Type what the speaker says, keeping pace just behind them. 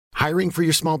Hiring for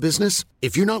your small business?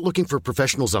 If you're not looking for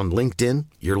professionals on LinkedIn,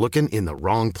 you're looking in the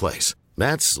wrong place.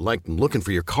 That's like looking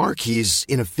for your car keys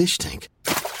in a fish tank.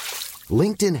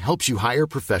 LinkedIn helps you hire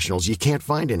professionals you can't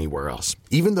find anywhere else,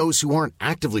 even those who aren't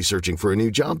actively searching for a new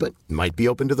job but might be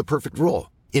open to the perfect role.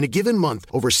 In a given month,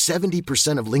 over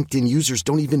 70% of LinkedIn users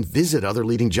don't even visit other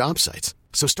leading job sites.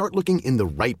 So start looking in the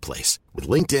right place. With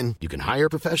LinkedIn, you can hire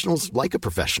professionals like a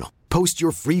professional. Post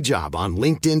your free job on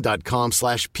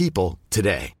linkedin.com/people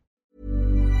today.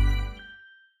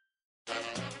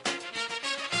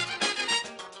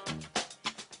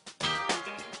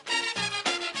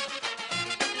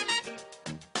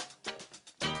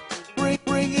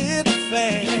 Bring it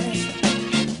fast.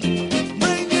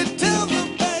 Bring it to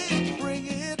the bank. Bring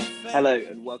it fast. Hello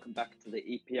and welcome back to the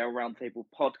EPL Roundtable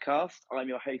podcast. I'm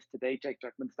your host today, Jake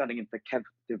Jackman, standing in for Kev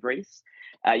De Vries.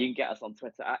 You can get us on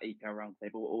Twitter at EPL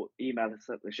Roundtable or email us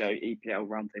at the show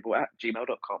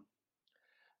eplroundtable@gmail.com.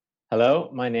 Hello,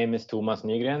 my name is Thomas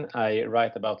Nygren. I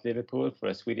write about Liverpool for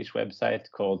a Swedish website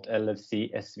called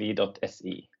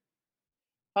lfcsv.se.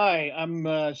 Hi,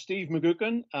 I'm Steve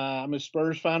McGuckin. I'm a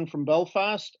Spurs fan from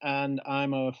Belfast, and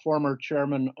I'm a former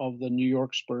chairman of the New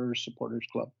York Spurs Supporters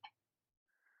Club.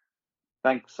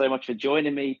 Thanks so much for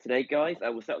joining me today, guys.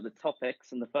 We'll start with the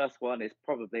topics, and the first one is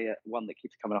probably one that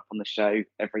keeps coming up on the show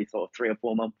every sort of 3 or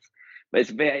 4 months, but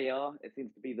it's VAR. It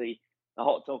seems to be the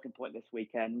hot talking point this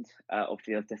weekend.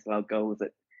 Obviously, there's disallowed goals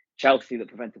at Chelsea that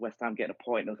prevented West Ham getting a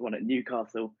point. There was one at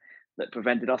Newcastle that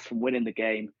prevented us from winning the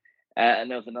game.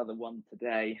 And there was another one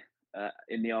today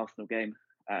in the Arsenal game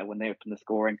when they opened the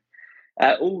scoring.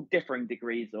 All differing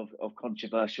degrees of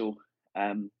controversial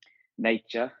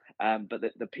nature. But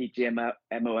the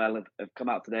PGMOL have come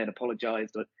out today and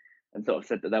apologised and sort of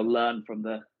said that they'll learn from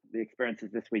the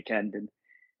experiences this weekend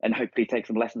and hopefully take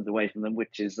some lessons away from them,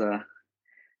 which is,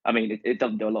 it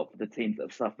doesn't do a lot for the teams that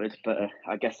have suffered, but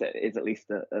I guess it is at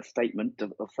least a statement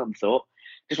of some sort.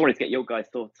 Just wanted to get your guys'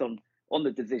 thoughts on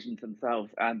the decisions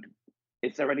themselves, and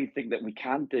is there anything that we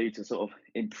can do to sort of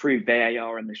improve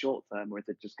VAR in the short term, or is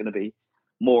it just going to be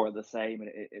more of the same, and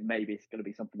it maybe it's going to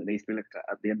be something that needs to be looked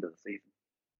at the end of the season?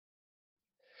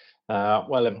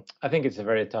 I think it's a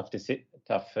very tough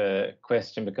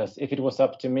question, because if it was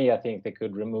up to me, I think they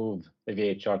could remove the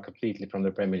VAR completely from the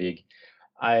Premier League.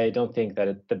 I don't think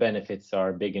that the benefits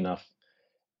are big enough.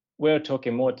 We're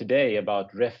talking more today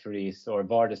about referees or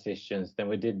VAR decisions than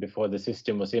we did before the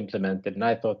system was implemented, and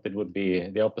I thought it would be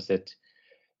the opposite.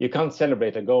 You can't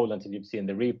celebrate a goal until you've seen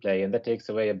the replay, and that takes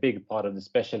away a big part of the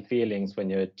special feelings when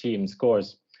your team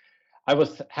scores. I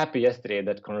was happy yesterday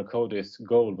that Conor Coady's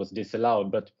goal was disallowed,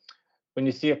 but when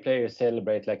you see a player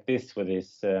celebrate like this with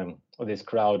this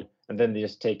crowd and then they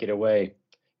just take it away,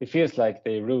 it feels like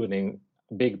they're ruining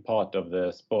a big part of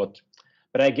the sport.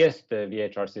 But I guess the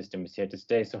VAR system is here to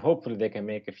stay, so hopefully they can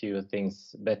make a few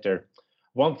things better.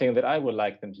 One thing that I would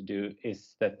like them to do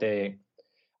is that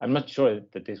I'm not sure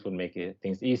that this would make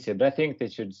things easier, but I think they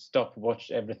should watch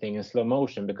everything in slow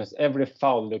motion, because every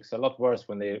foul looks a lot worse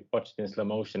when they watch it in slow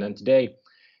motion. And today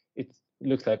it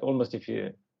looks like almost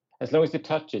as long as you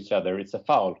touch each other, it's a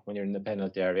foul when you're in the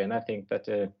penalty area. And I think that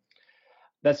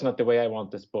that's not the way I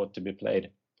want the sport to be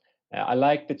played. I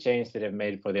like the change that they've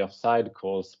made for the offside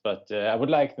calls, but I would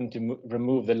like them to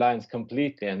remove the lines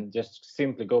completely and just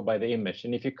simply go by the image.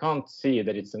 And if you can't see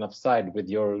that it's an offside with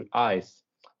your eyes,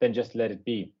 then just let it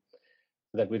be,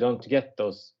 so that we don't get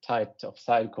those tight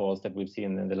offside calls that we've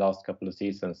seen in the last couple of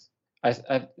seasons. As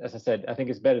I said, I think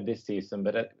it's better this season,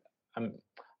 but I'm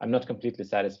not completely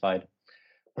satisfied.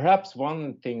 Perhaps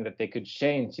one thing that they could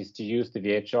change is to use the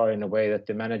VAR in a way that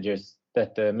the managers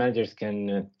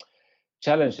can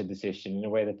challenge a decision in a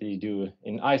way that they do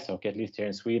in ice hockey, at least here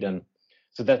in Sweden,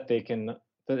 so that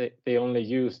they only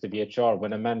use the VAR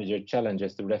when a manager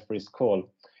challenges the referee's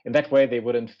call. In that way, they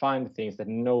wouldn't find things that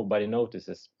nobody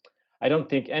notices. I don't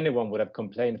think anyone would have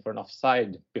complained for an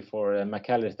offside before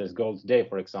McAllister's goal today,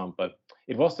 for example.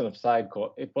 It was an offside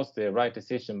call. It was the right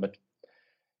decision, but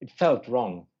it felt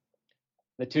wrong.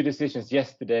 The two decisions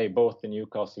yesterday, both the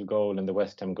Newcastle goal and the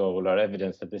West Ham goal, are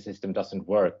evidence that the system doesn't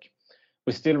work.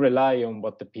 We still rely on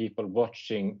what the people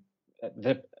watching,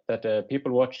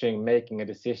 people watching making a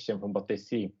decision from what they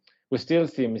see. We still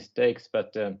see mistakes,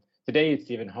 but today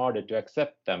it's even harder to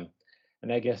accept them.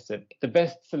 And I guess the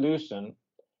best solution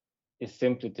is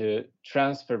simply to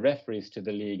transfer referees to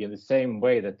the league in the same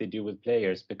way that they do with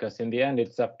players, because in the end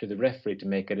it's up to the referee to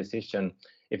make a decision.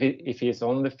 If he's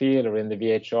on the field or in the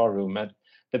VAR room, and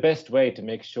the best way to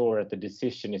make sure that the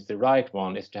decision is the right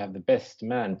one is to have the best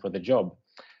man for the job.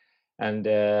 And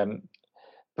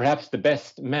perhaps the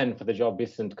best men for the job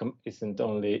isn't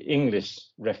only English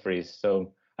referees.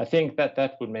 So I think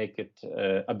that would make it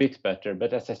a bit better.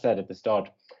 But as I said at the start,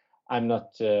 I'm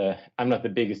not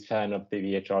the biggest fan of the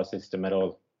VHR system at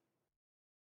all.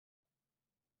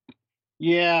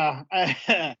 Yeah,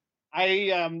 I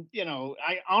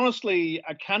honestly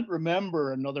I can't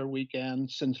remember another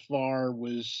weekend since VAR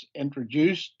was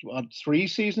introduced, 3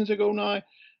 seasons ago now,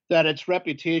 that its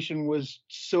reputation was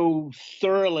so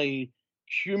thoroughly,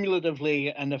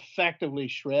 cumulatively, and effectively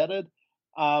shredded.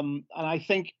 And I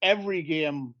think every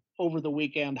game over the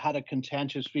weekend had a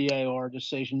contentious VAR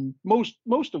decision,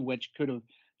 most of which could have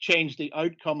changed the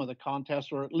outcome of the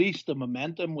contest or at least the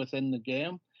momentum within the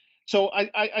game. So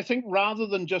I think rather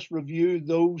than just review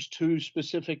those two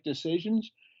specific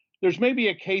decisions, there's maybe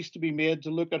a case to be made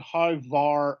to look at how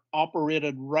VAR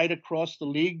operated right across the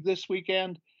league this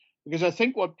weekend. Because I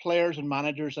think what players and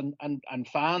managers and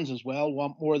fans as well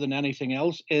want more than anything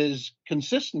else is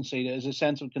consistency, is a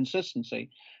sense of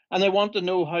consistency. And they want to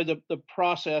know how the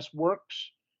process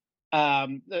works.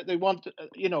 They want,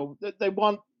 they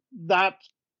want that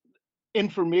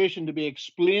information to be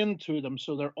explained to them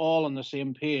so they're all on the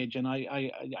same page. And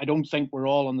I don't think we're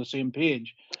all on the same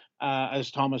page, as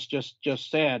Thomas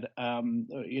just said.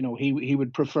 He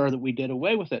would prefer that we did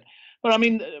away with it. But I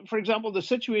mean, for example, the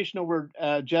situation over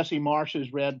Jesse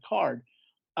Marsh's red card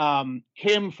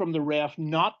came from the ref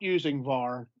not using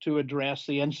VAR to address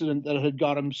the incident that had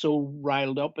got him so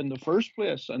riled up in the first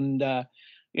place. And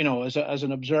as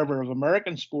an observer of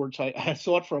American sports, I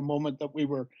thought for a moment that we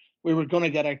were going to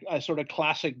get a sort of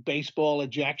classic baseball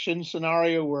ejection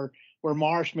scenario where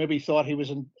Marsh maybe thought he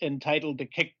was entitled to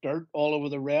kick dirt all over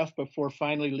the ref before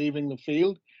finally leaving the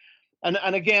field. And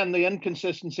again, the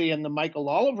inconsistency in the Michael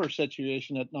Oliver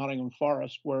situation at Nottingham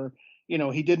Forest, where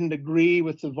he didn't agree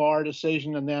with the VAR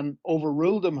decision and then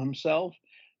overruled him himself.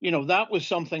 That was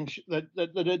something that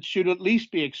it should at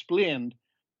least be explained,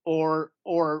 or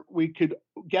we could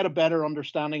get a better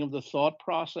understanding of the thought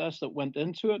process that went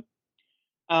into it.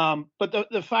 But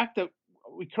the fact that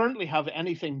we currently have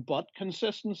anything but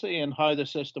consistency in how the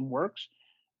system works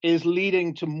is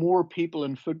leading to more people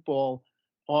in football,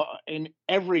 in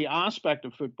every aspect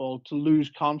of football, to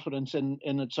lose confidence in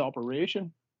its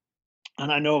operation. And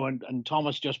I know, and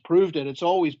Thomas just proved it, it's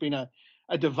always been a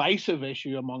divisive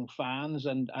issue among fans.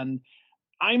 And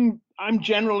I'm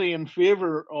generally in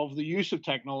favor of the use of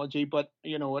technology, but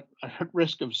at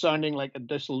risk of sounding like a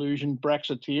disillusioned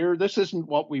Brexiteer, this isn't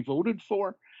what we voted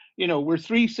for. We're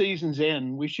 3 seasons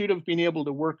in. We should have been able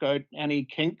to work out any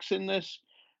kinks in this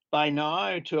by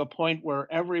now to a point where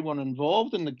everyone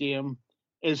involved in the game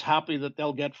is happy that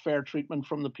they'll get fair treatment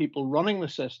from the people running the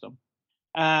system.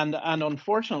 And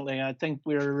unfortunately, I think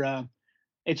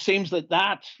it seems that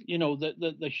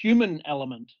the human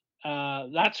element,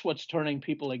 that's what's turning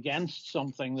people against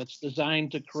something that's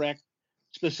designed to correct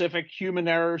specific human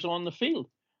errors on the field.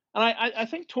 And I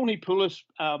think Tony Poulos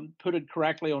put it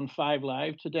correctly on 5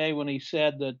 Live today when he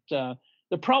said that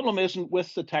the problem isn't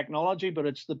with the technology, but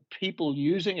it's the people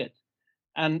using it.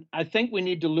 And I think we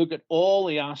need to look at all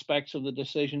the aspects of the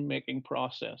decision-making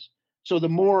process. So the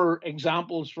more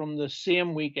examples from the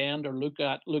same weekend are looked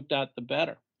at, the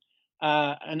better.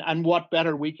 And what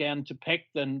better weekend to pick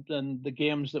than the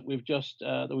games that we've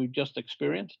just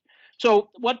experienced. So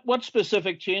what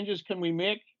specific changes can we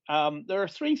make? There are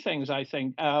 3 things, I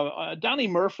think. Danny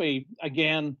Murphy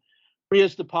again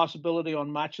raised the possibility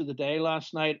on Match of the Day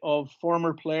last night of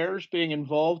former players being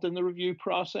involved in the review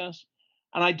process.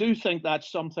 And I do think that's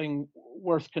something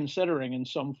worth considering in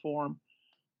some form.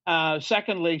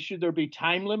 Secondly, should there be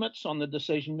time limits on the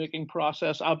decision-making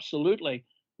process? Absolutely.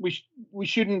 We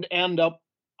shouldn't end up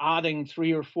adding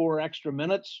 3 or 4 extra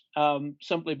minutes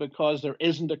simply because there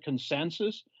isn't a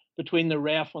consensus between the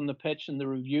ref on the pitch and the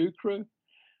review crew.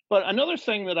 But another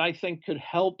thing that I think could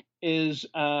help is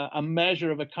a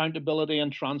measure of accountability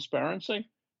and transparency.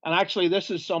 And actually,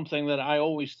 this is something that I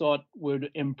always thought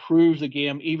would improve the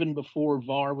game even before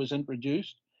VAR was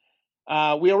introduced.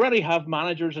 We already have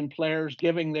managers and players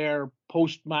giving their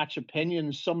post-match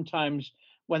opinions sometimes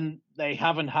when they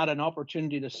haven't had an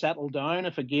opportunity to settle down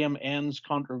if a game ends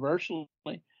controversially.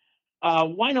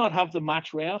 Why not have the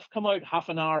match ref come out half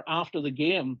an hour after the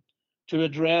game to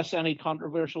address any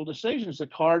controversial decisions, the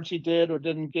cards he did or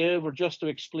didn't give, or just to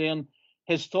explain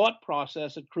his thought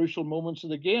process at crucial moments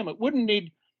of the game? It wouldn't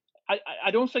need,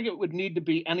 I don't think it would need to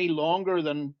be any longer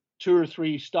than 2 or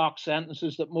 3 stock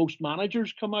sentences that most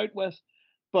managers come out with,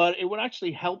 but it would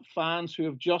actually help fans who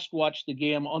have just watched the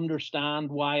game understand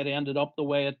why it ended up the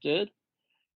way it did.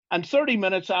 And 30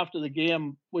 minutes after the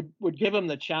game would give him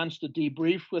the chance to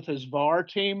debrief with his VAR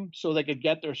team so they could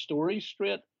get their stories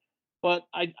straight. But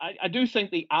I do think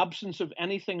the absence of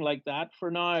anything like that for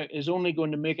now is only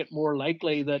going to make it more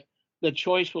likely that the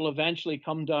choice will eventually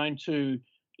come down to,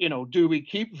 do we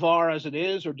keep VAR as it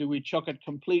is or do we chuck it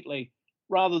completely,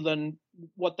 rather than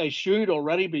what they should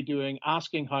already be doing,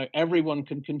 asking how everyone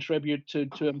can contribute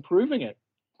to improving it.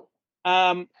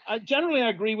 I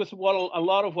agree with a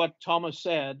lot of what Thomas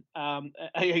said,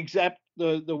 except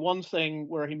the one thing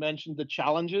where he mentioned the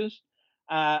challenges.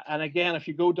 And again, if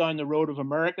you go down the road of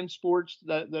American sports,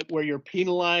 that where you're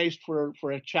penalized for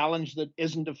a challenge that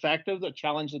isn't effective, a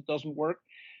challenge that doesn't work,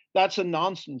 that's a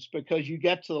nonsense, because you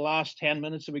get to the last 10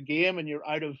 minutes of a game and you're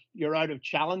out of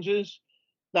challenges.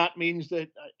 That means that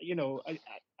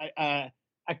a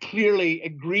clearly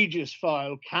egregious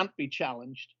foul can't be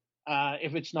challenged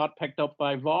if it's not picked up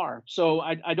by VAR. So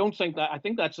I don't think that. I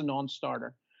think that's a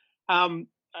non-starter. There'll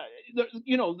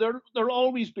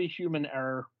always be human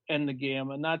error in the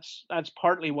game, and that's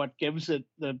partly what gives it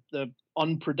the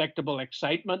unpredictable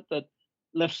excitement that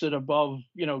lifts it above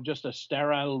just a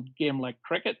sterile game like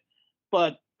cricket.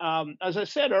 But as I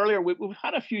said earlier, we've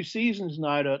had a few seasons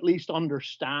now to at least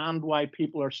understand why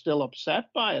people are still upset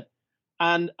by it.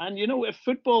 And if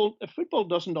football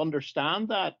doesn't understand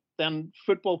that, then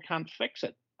football can't fix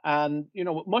it. And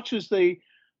much as the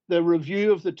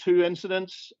review of the two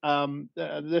incidents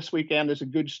this weekend is a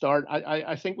good start,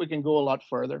 I think we can go a lot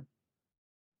further.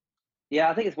 Yeah,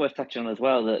 I think it's worth touching on as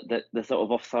well that the sort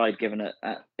of offside given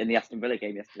in the Aston Villa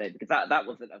game yesterday, because that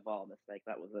wasn't a VAR mistake,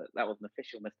 that was an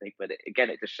official mistake, but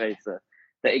it just shows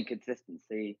the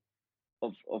inconsistency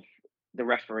of the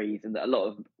referees, and that a lot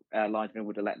of linesmen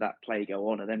would have let that play go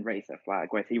on and then raise their flag,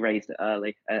 whereas he raised it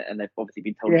early, and they've obviously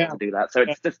been told not to do that. So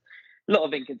it's just a lot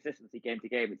of inconsistency game to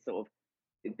game. It's sort of,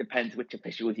 it depends which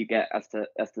officials you get as to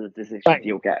the decisions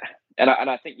you'll get. And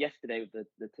I think yesterday with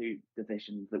the two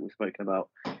decisions that we've spoken about,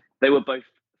 they were both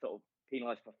sort of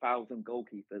penalised for fouls and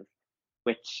goalkeepers,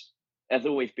 which has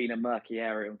always been a murky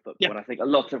area in football. And I think a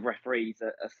lot of referees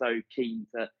are so keen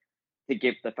to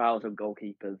give the fouls on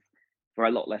goalkeepers for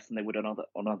a lot less than they would on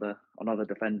other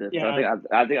defenders. So I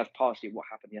think that's partially what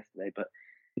happened yesterday. But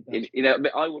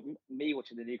me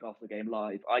watching the Newcastle game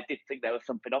live, I did think there was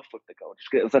something off with the goal.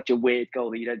 Just 'cause it was such a weird goal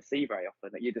that you don't see very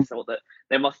often. That you just thought that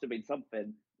there must have been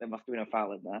something. There must have been a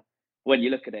foul in there. When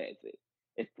you look at it,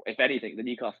 if anything, the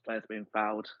Newcastle player's been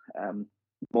fouled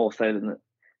more so than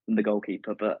the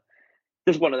goalkeeper. But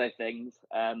just one of those things.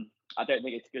 I don't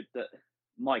think it's good that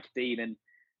Mike Dean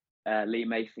and Lee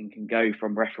Mason can go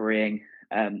from refereeing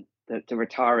to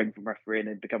retiring from refereeing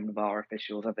and becoming VAR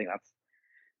officials. I think that's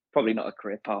probably not a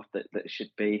career path that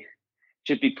should be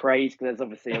praised, because there's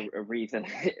obviously a reason.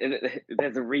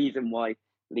 There's a reason why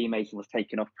Lee Mason was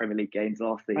taken off Premier League games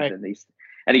last season.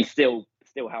 Right. He's still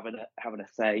having a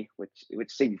say,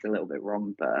 which seems a little bit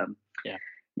wrong. But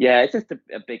it's just a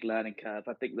big learning curve.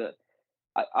 I think that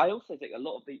I also think a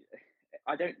lot of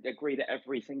I don't agree that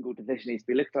every single decision needs to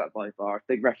be looked at by VAR. If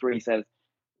the referee says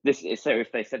this is, so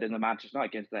if they said in the Manchester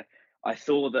United game today, I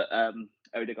saw that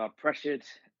Odegaard pressured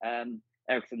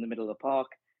Eriksen in the middle of the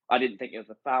park. I didn't think it was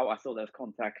a foul. I saw there was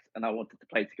contact and I wanted the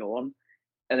play to go on.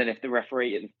 And then if the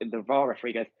VAR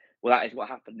referee goes, well, that is what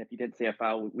happened. If you didn't see a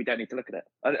foul, we don't need to look at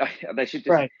it. They should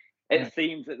just. Right. It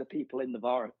seems that the people in the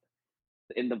VAR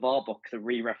box are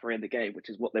re-refereeing the game, which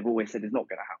is what they've always said is not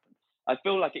going to happen. I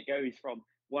feel like it goes from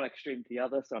one extreme to the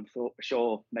other. So I'm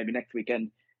sure maybe next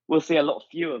weekend we'll see a lot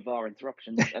fewer VAR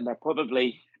interruptions, and there will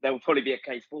probably be a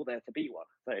case for there to be one.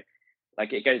 So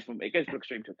like it goes from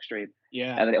extreme to extreme.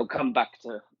 Yeah. And then it'll come back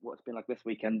to what's been like this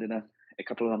weekend in a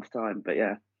couple of months' time. But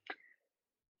yeah.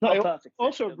 I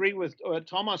also agree with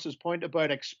Thomas's point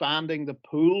about expanding the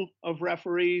pool of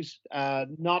referees,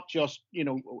 not just,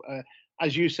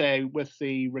 as you say, with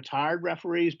the retired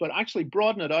referees, but actually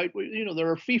broaden it out. There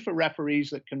are FIFA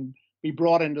referees that can be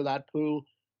brought into that pool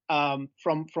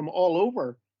from all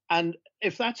over. And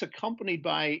if that's accompanied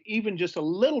by even just a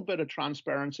little bit of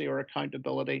transparency or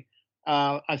accountability,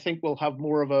 I think we'll have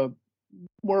more of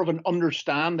an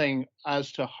understanding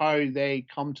as to how they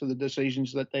come to the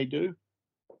decisions that they do.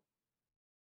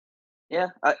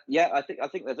 I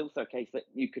think there's also a case that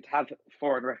you could have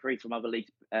foreign referees from other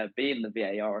leagues being the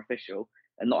VAR official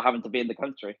and not having to be in the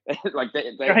country. Right.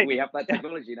 We have that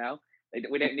technology now.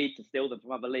 We don't need to steal them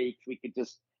from other leagues. We could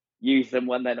just use them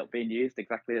when they're not being used.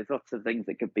 Exactly. There's lots of things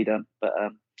that could be done. But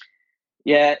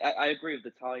I agree with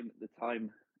the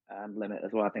time limit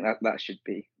as well. I think that should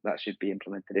be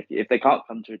implemented. If they can't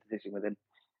come to a decision within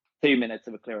 2 minutes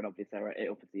of a clear and obvious error, it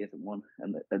obviously isn't one,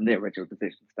 and the original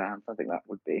decision stands. I think that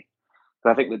would be.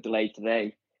 But I think the delay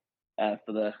today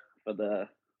for the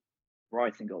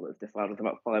Brighton goal that was disallowed was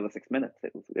about 5 or 6 minutes.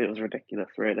 It was ridiculous,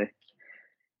 really.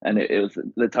 And it was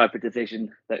the type of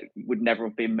decision that would never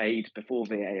have been made before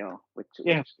VAR, which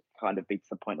kind of beats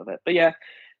the point of it. But yeah,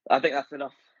 I think that's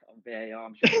enough on VAR.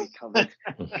 I'm sure we'll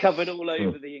be covered all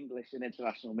over the English and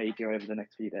international media over the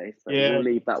next few days. So we'll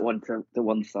leave that one to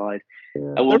one side,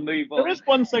 and we'll move on. There is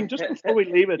one thing just before we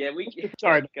leave it.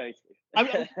 Sorry. I'm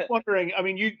wondering. I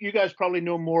mean, you guys probably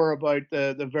know more about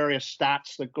the various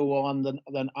stats that go on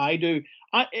than I do.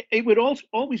 It would also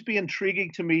always be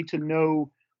intriguing to me to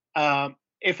know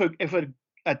if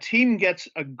a team gets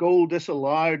a goal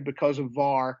disallowed because of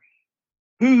VAR,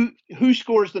 who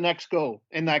scores the next goal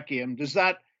in that game? Does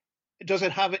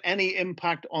it have any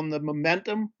impact on the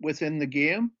momentum within the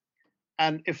game?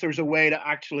 And if there's a way to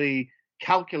actually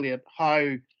calculate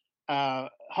how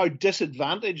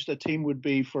disadvantaged a team would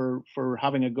be for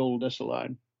having a goal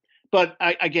disallowed. But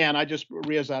I just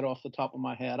raise that off the top of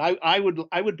my head. I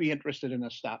would be interested in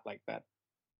a stat like that.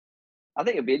 I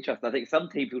think it'd be interesting. I think some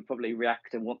teams would probably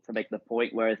react and want to make the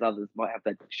point, whereas others might have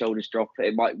their shoulders drop.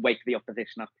 It might wake the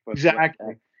opposition up.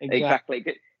 Exactly.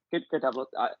 Could have.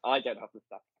 I don't have the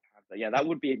stats. But yeah, that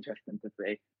would be interesting to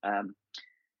see.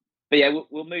 But yeah,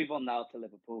 we'll move on now to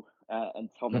Liverpool. And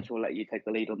Thomas, we'll let you take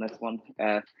the lead on this one.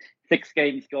 6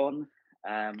 games gone,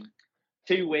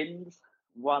 2 wins,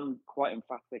 one quite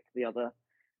emphatic, the other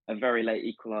a very late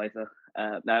equaliser.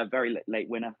 No, a very late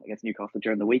winner against Newcastle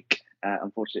during the week,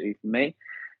 unfortunately for me.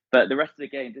 But the rest of the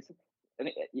game,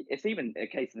 it's even a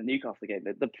case in the Newcastle game.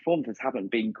 The performances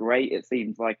haven't been great. It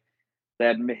seems like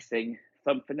they're missing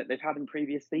something that they've had in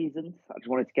previous seasons. I just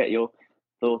wanted to get your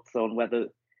thoughts on whether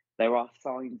there are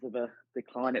signs of a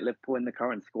decline at Liverpool in the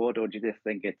current squad, or do you just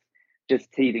think it's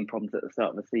just teething problems at the start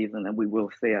of the season and we will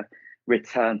see a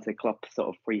return to Klopp's sort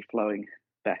of free-flowing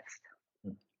best?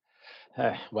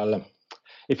 Well,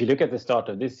 if you look at the start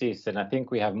of this season, I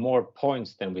think we have more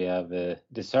points than we have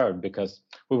deserved, because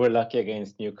we were lucky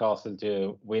against Newcastle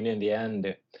to win in the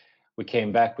end. We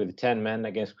came back with 10 men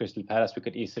against Crystal Palace. We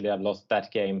could easily have lost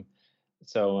that game.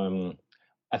 So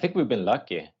I think we've been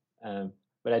lucky.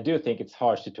 But I do think it's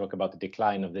harsh to talk about the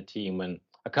decline of the team when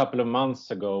a couple of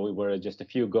months ago we were just a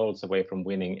few goals away from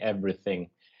winning everything.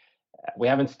 We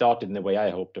haven't started in the way I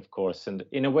hoped, of course. And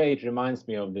in a way, it reminds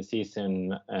me of the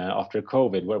season after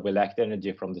COVID, where we lacked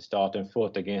energy from the start and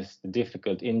fought against the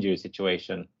difficult injury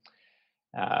situation.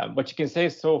 What you can say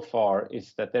so far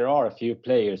is that there are a few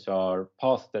players who are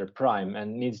past their prime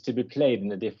and needs to be played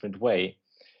in a different way.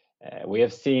 We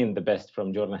have seen the best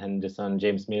from Jordan Henderson,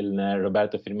 James Milner,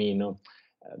 Roberto Firmino.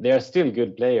 They are still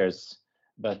good players,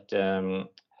 but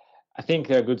I think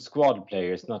they're good squad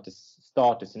players, not as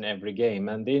starters in every game.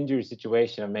 And the injury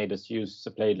situation made us use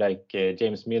a player like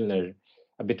James Milner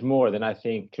a bit more than I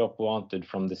think Klopp wanted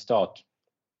from the start.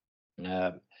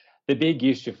 The big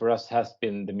issue for us has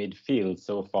been the midfield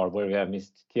so far, where we have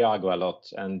missed Thiago a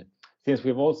lot. And since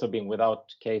we've also been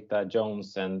without Keita,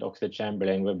 Jones and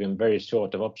Oxlade-Chamberlain, we've been very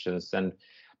short of options and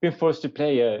been forced to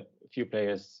play a few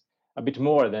players a bit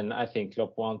more than I think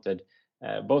Klopp wanted.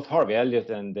 Both Harvey Elliott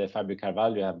and Fabio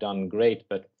Carvalho have done great,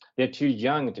 but they're too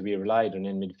young to be relied on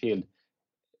in midfield.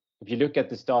 If you look at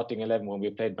the starting 11 when we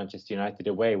played Manchester United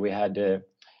away, we had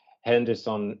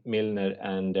Henderson, Milner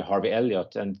and Harvey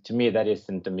Elliott. And to me, that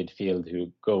isn't a midfield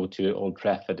who go to Old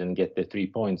Trafford and get the 3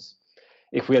 points.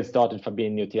 If we had started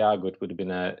Fabinho, Thiago, it would have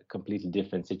been a completely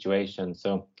different situation.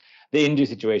 So the injury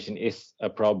situation is a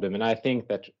problem. And I think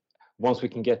that once we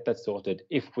can get that sorted,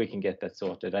 if we can get that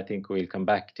sorted, I think we'll come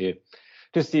back to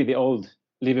see the old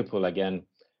Liverpool again.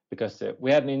 Because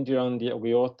we had an injury on Diogo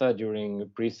Jota during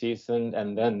pre-season,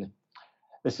 and then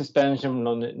the suspension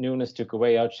on Nunes took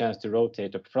away our chance to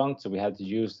rotate up front. So we had to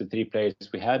use the 3 players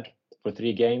we had for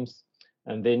 3 games.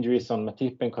 And the injuries on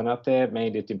Matip and Konate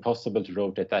made it impossible to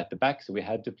rotate at the back. So we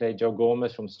had to play Joe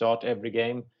Gomez from start every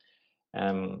game.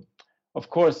 Of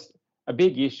course, a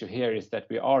big issue here is that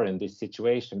we are in this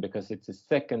situation because it's the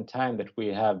second time that we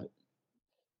have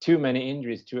too many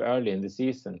injuries too early in the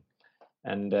season.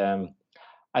 And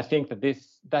I think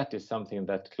that is something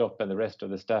that Klopp and the rest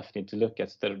of the staff need to look at,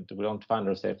 so that we don't find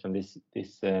ourselves in this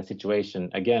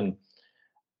situation again.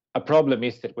 A problem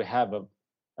is that we have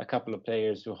a couple of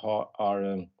players who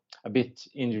are a bit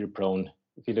injury prone.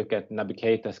 If you look at Naby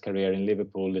Keita's career in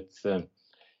Liverpool,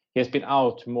 he has been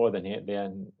out more than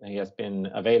he has been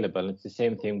available. It's the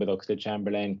same thing with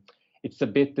Oxlade-Chamberlain. It's a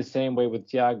bit the same way with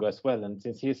Thiago as well. And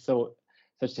since he's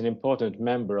such an important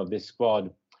member of this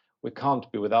squad, we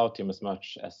can't be without him as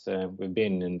much as we've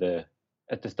been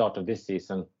at the start of this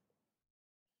season.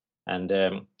 And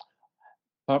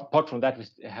apart from that, we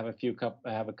have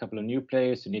a couple of new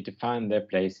players who need to find their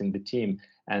place in the team.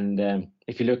 And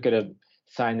if you look at a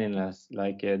signings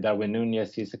like Darwin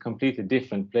Núñez. He's a completely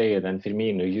different player than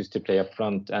Firmino, who used to play up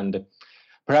front. And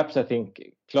perhaps I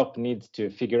think Klopp needs to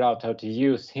figure out how to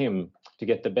use him to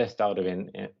get the best out of him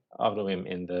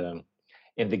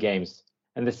in the games.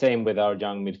 And the same with our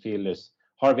young midfielders.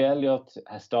 Harvey Elliott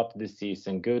has started this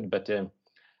season good, but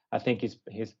I think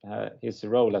his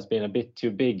role has been a bit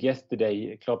too big.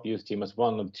 Yesterday, Klopp used him as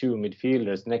one of two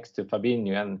midfielders next to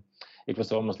Fabinho, and it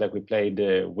was almost like we played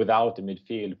without a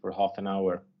midfield for half an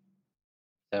hour.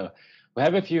 So we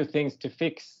have a few things to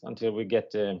fix until we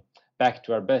get back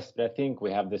to our best, but I think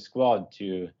we have the squad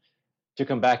to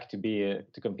come back to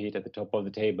compete at the top of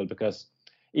the table, because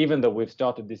even though we've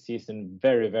started this season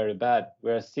very, very bad,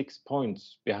 we're 6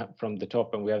 points behind from the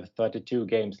top, and we have 32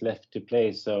 games left to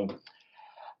play. So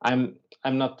I'm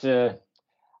not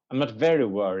very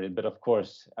worried, but of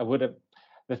course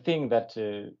the thing that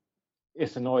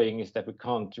is annoying is that we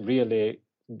can't really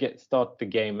start the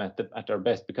game at our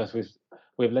best, because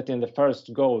we've let in the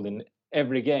first goal in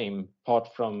every game apart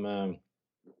from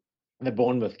the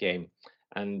Bournemouth game,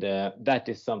 and that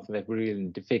is something that we really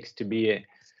need to fix to be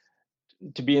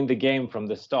in the game from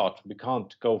the start. We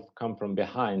can't come from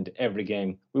behind every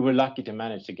game. We were lucky to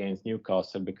manage against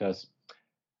Newcastle, because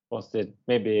was it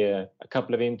maybe a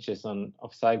couple of inches on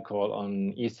offside call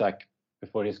on Isak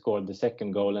before he scored the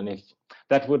second goal, and if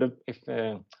that would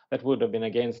have been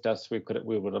against us, we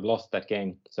would have lost that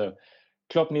game. So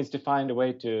Klopp needs to find a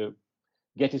way to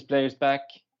get his players back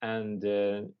and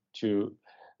to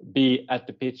be at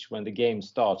the pitch when the game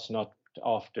starts, not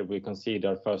after we concede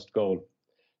our first goal.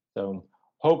 So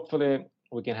hopefully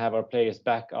we can have our players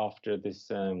back after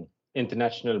this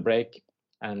international break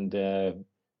and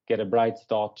get a bright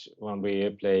start when we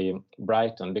play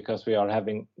Brighton, because we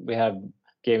have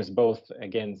games both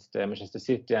against Manchester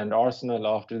City and Arsenal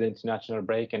after the international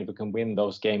break, and if we can win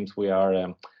those games, we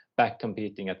are back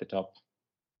competing at the top.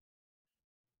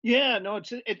 Yeah, no,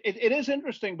 it is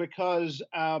interesting, because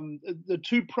the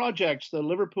two projects, the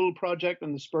Liverpool project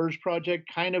and the Spurs project,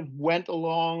 kind of went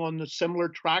along on the similar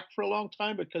track for a long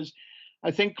time, because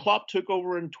I think Klopp took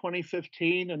over in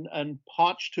 2015 and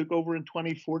Poch took over in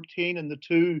 2014, and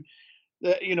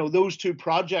those two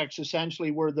projects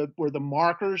essentially were the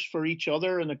markers for each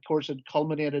other, and of course it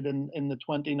culminated in the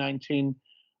 2019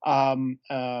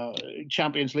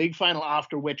 Champions League final,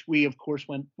 after which we of course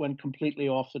went completely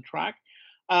off the track.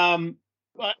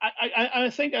 I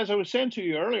think, as I was saying to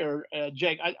you earlier,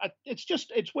 Jake,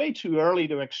 it's way too early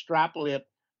to extrapolate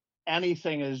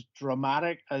anything as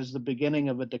dramatic as the beginning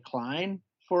of a decline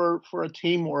for a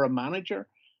team or a manager,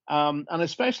 and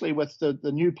especially with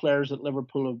the new players that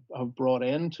Liverpool have brought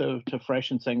in to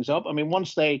freshen things up. I mean,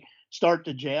 once they start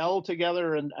to gel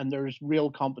together and there's real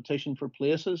competition for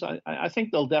places, I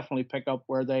think they'll definitely pick up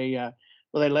where they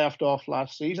left off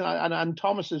last season. And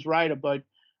Thomas is right about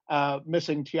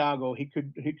missing Thiago. He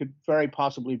could very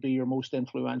possibly be your most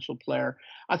influential player.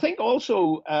 I think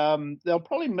also they'll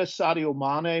probably miss Sadio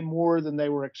Mane more than they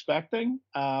were expecting.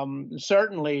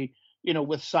 Certainly,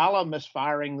 with Salah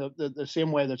misfiring the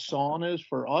same way that Son is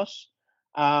for us.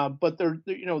 But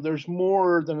there's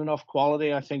more than enough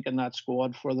quality, I think, in that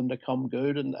squad for them to come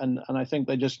good, and I think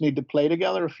they just need to play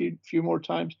together a few more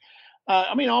times.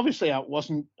 I mean, obviously, it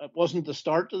wasn't the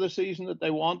start to the season that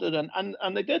they wanted,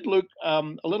 and they did look a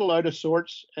little out of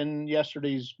sorts in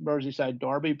yesterday's Merseyside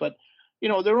derby. But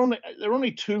they're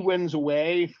only 2 wins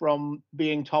away from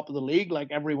being top of the league, like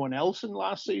everyone else in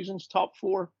last season's top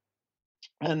 4.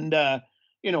 And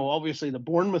obviously, the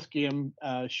Bournemouth game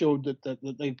showed that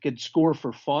they could score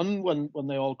for fun when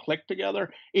they all clicked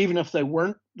together, even if they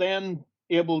weren't then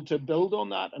able to build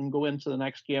on that and go into the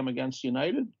next game against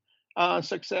United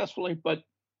successfully. But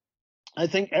I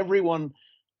think everyone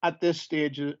at this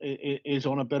stage is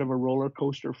on a bit of a roller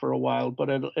coaster for a while, but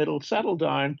it'll settle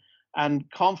down, and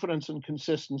confidence and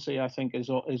consistency, I think, is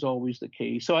always the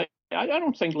key. So I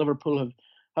don't think Liverpool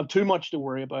have too much to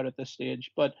worry about at this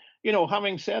stage. But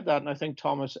having said that, and I think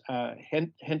Thomas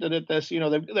hinted at this,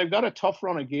 they've got a tough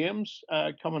run of games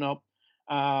coming up.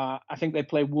 I think they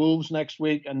play Wolves next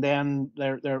week, and then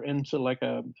they're into like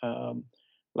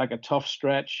a tough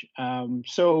stretch.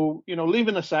 So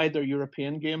leaving aside their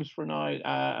European games for now,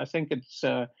 I think it's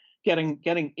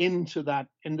getting into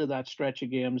that stretch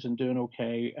of games and doing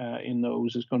okay in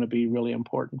those is going to be really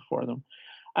important for them.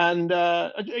 And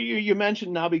you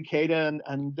mentioned Naby Keita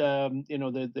and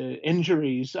the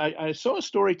injuries. I saw a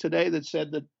story today that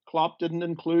said that Klopp didn't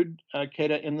include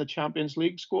Keita in the Champions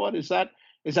League squad. Is that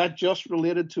just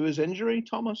related to his injury,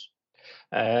 Thomas?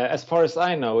 As far as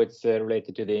I know, it's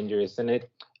related to the injuries, and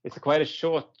it's quite a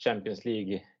short Champions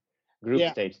League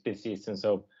group stage this season.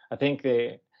 So I think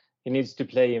he needs to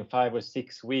play in 5 or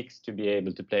 6 weeks to be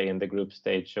able to play in the group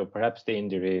stage. So perhaps the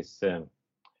injury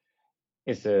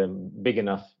is big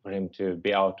enough for him to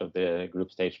be out of the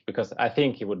group stage, because I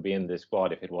think he would be in the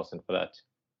squad if it wasn't for that.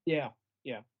 Yeah.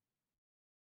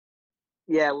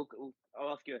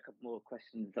 I'll ask you a couple more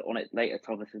questions on it later,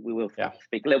 Thomas, and we will Yeah.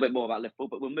 speak a little bit more about Liverpool,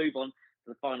 but we'll move on to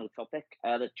the final topic.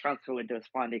 The transfer window is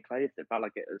finally closed. It felt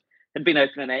like it had been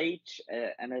open an age,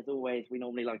 and as always, we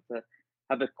normally like to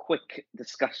have a quick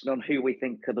discussion on who we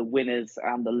think are the winners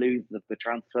and the losers of the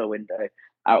transfer window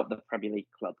out of the Premier League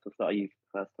clubs. I'll start you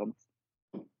first, Thomas.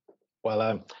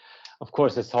 Well, of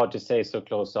course, it's hard to say so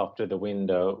close after the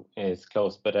window is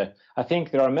closed, but I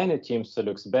think there are many teams that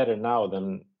looks better now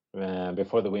than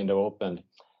before the window opened.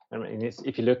 I mean,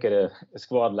 if you look at a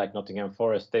squad like Nottingham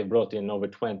Forest, they brought in over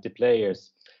 20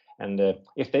 players, and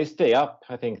if they stay up,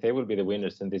 I think they will be the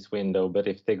winners in this window. But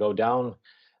if they go down,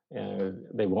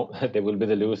 they won't. They will be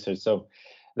the losers. So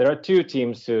there are two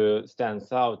teams who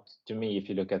stands out to me if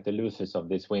you look at the losers of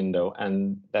this window,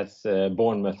 and that's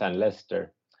Bournemouth and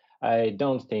Leicester. I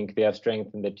don't think they have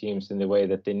strengthened the teams in the way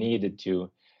that they needed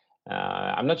to.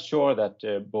 I'm not sure that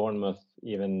Bournemouth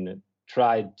even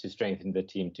tried to strengthen the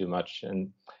team too much,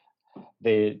 and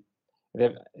they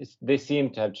seem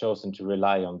to have chosen to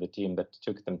rely on the team that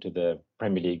took them to the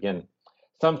Premier League. And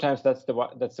sometimes that's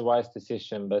a wise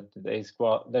decision, but their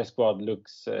squad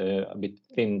looks a bit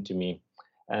thin to me.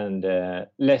 And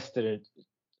Leicester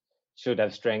should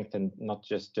have strengthened, not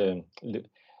just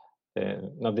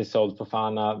not this old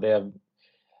Fofana.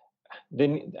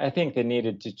 I think they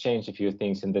needed to change a few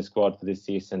things in the squad for this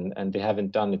season, and they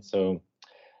haven't done it. So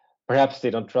perhaps they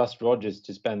don't trust Rodgers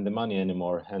to spend the money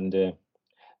anymore. And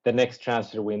the next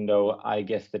transfer window, I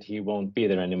guess that he won't be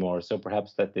there anymore. So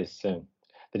perhaps that is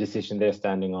the decision they're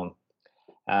standing on.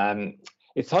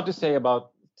 It's hard to say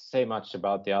much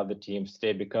about the other teams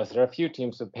today, because there are a few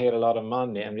teams who paid a lot of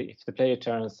money, and if the player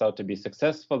turns out to be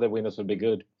successful, the windows will be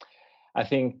good. I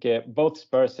think both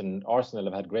Spurs and Arsenal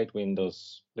have had great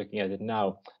windows looking at it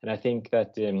now, and I think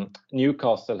that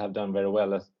Newcastle have done very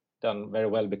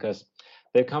well because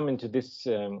they've come into this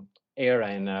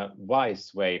era in a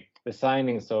wise way. The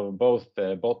signings of both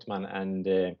Botman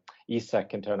and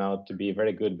Isak can turn out to be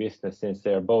very good business, since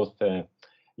they're both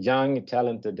young,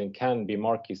 talented, and can be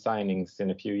marquee signings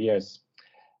in a few years.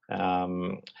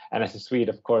 And as a Swede,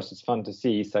 of course, it's fun to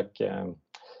see Isak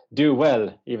do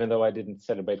well, even though I didn't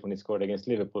celebrate when he scored against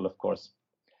Liverpool, of course.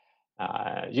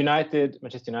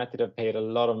 Manchester United have paid a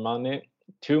lot of money,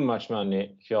 too much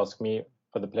money, if you ask me,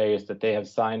 for the players that they have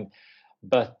signed.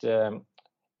 But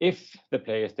if the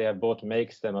players they have bought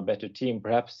makes them a better team,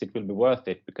 perhaps it will be worth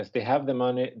it, because they have the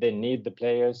money, they need the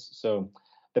players. So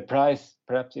the price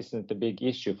perhaps isn't the big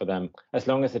issue for them. As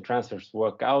long as the transfers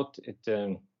work out, it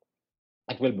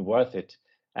will be worth it.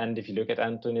 And if you look at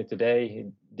Antony today,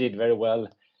 he did very well.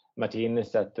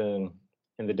 Martinez in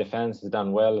the defense has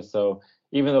done well. So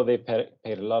even though they paid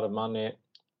a lot of money,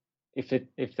 if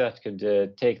that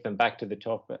could take them back to the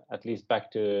top, at least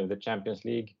back to the Champions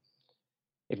League,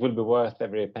 it will be worth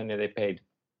every penny they paid.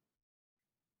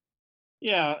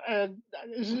 Yeah,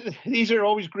 these are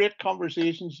always great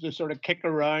conversations to sort of kick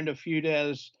around a few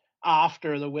days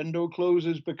after the window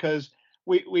closes, because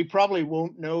we probably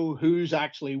won't know who's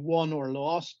actually won or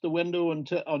lost the window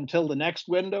until the next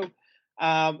window.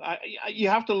 You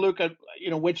have to look at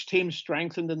which teams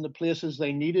strengthened in the places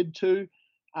they needed to,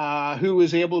 who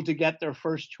was able to get their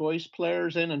first choice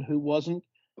players in and who wasn't.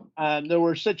 There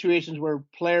were situations where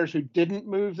players who didn't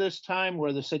move this time,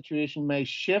 where the situation may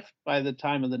shift by the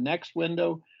time of the next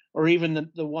window, or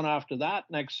even the one after that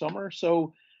next summer.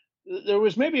 So there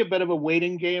was maybe a bit of a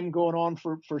waiting game going on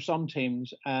for some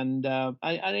teams, and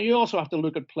you also have to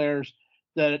look at players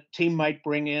that a team might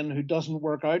bring in who doesn't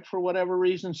work out for whatever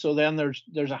reason. So then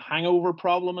there's a hangover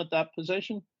problem at that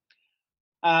position.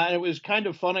 And it was kind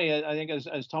of funny, I think,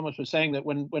 as Thomas was saying, that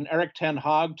when Erik ten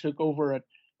Hag took over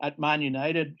at Man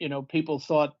United, people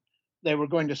thought they were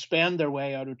going to spend their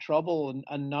way out of trouble,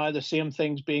 and now the same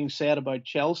thing's being said about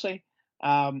Chelsea,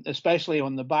 especially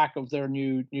on the back of their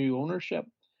new ownership.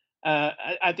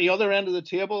 At the other end of the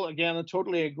table, again, I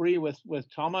totally agree with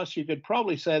Thomas. You could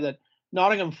probably say that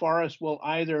Nottingham Forest will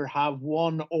either have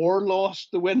won or lost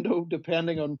the window,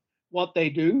 depending on what they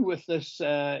do with this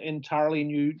entirely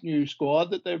new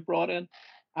squad that they've brought in.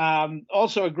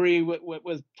 Also agree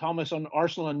with Thomas on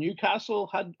Arsenal and Newcastle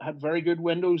had very good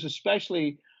windows,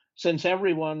 especially since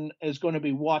everyone is going to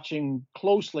be watching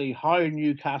closely how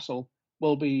Newcastle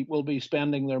will be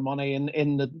spending their money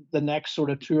in the next sort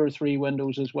of 2 or 3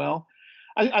 windows as well.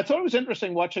 I thought it was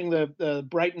interesting watching the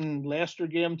Brighton Leicester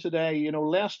game today.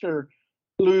 Leicester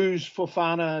lose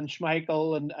Fofana and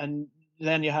Schmeichel, and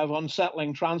then you have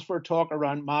unsettling transfer talk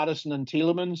around Maddison and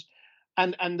Tielemans,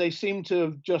 and they seem to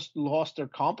have just lost their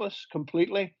compass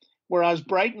completely. Whereas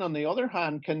Brighton, on the other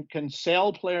hand, can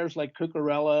sell players like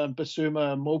Cucurella,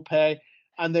 Basuma, and Mopé,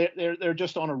 and they're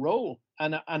just on a roll,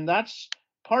 and that's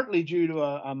partly due to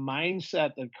a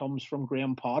mindset that comes from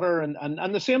Graham Potter,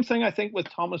 and the same thing I think with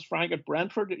Thomas Frank at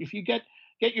Brentford. If you get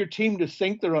your team to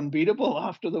think they're unbeatable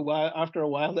after a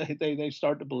while, they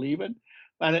start to believe it.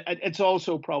 And it's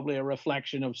also probably a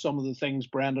reflection of some of the things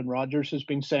Brendan Rodgers has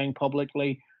been saying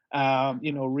publicly.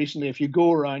 Recently, if you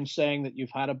go around saying that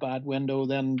you've had a bad window,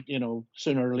 then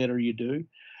sooner or later you do.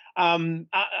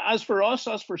 As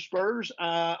for Spurs,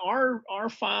 our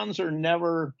fans are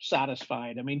never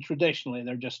satisfied. I mean, traditionally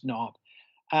they're just not,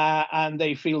 and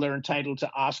they feel they're entitled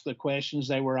to ask the questions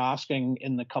they were asking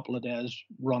in the couple of days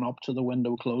run up to the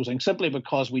window closing, simply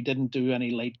because we didn't do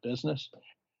any late business.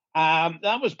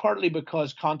 That was partly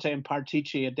because Conte and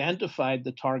Paratici identified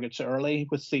the targets early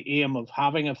with the aim of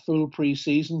having a full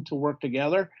pre-season to work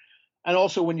together. And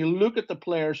also, when you look at the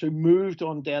players who moved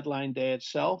on deadline day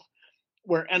itself,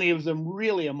 were any of them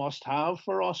really a must-have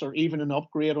for us, or even an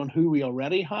upgrade on who we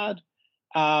already had,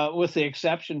 with the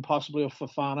exception possibly of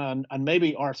Fofana and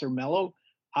maybe Arthur Melo?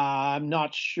 I'm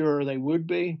not sure they would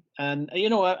be. And,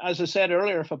 as I said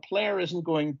earlier, if a player isn't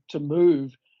going to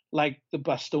move, like the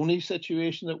Bastoni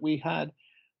situation that we had,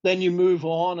 then you move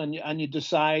on and you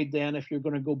decide then if you're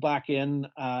going to go back in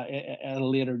at a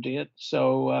later date.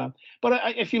 So, but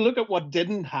if you look at what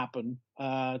didn't happen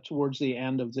towards the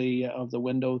end of the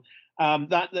window,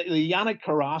 that the Yannick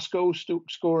Carrasco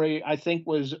story, I think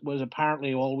was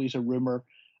apparently always a rumor.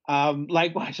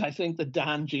 Likewise, I think the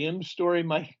Dan James story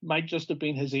might just have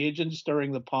been his agent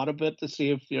stirring the pot a bit to see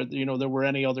if there were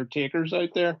any other takers out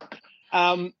there.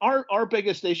 Our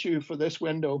biggest issue for this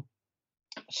window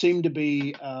seemed to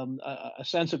be a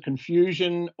sense of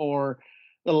confusion, or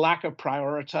the lack of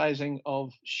prioritizing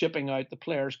of shipping out the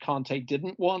players Conte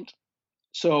didn't want.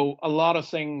 So a lot of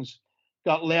things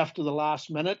got left to the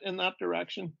last minute in that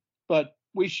direction. But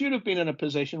we should have been in a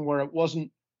position where it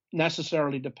wasn't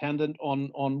necessarily dependent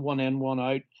on one in, one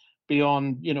out,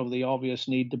 beyond the obvious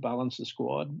need to balance the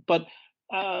squad. But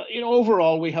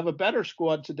overall, we have a better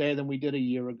squad today than we did a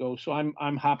year ago, so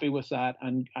I'm happy with that.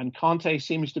 And Conte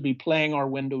seems to be playing our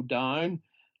window down,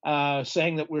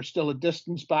 saying that we're still a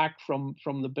distance back from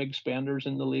the big spenders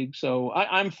in the league. So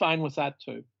I'm fine with that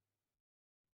too.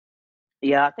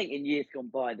 Yeah, I think in years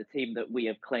gone by, the team that we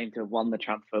have claimed to have won the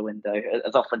transfer window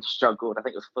has often struggled. I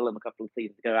think it was Fulham a couple of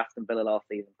seasons ago, Aston Villa last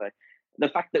season. So the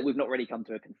fact that we've not really come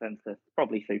to a consensus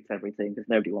probably suits every team, because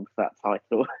nobody wants that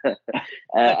title.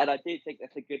 And I do think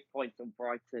that's a good point on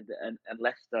Brighton and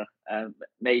Leicester.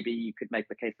 Maybe you could make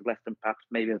the case of Leicester perhaps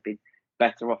maybe have been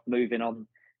better off moving on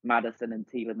Maddison and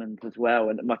Tielemans as well,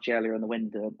 and much earlier in the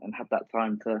window, and had that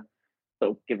time to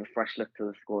sort of give a fresh look to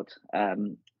the squad.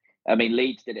 I mean,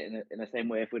 Leeds did it in the same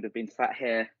way. If we'd have been sat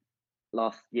here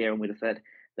last year and we'd have said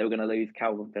they were going to lose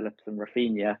Calvin Phillips and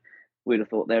Rafinha, we'd have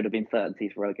thought there would have been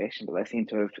certainties for relegation. But they seem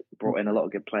to have brought in a lot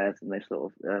of good players, and they've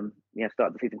sort of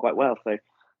started the season quite well. So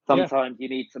sometimes you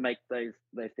need to make those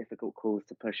difficult calls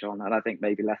to push on, and I think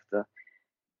maybe Leicester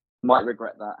might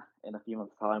regret that in a few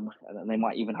months' time, and then they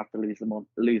might even have to lose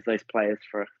those players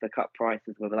for the cut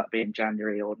prices, whether that be in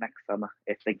January or next summer,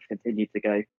 if things continue to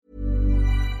go.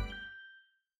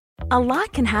 A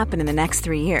lot can happen in the next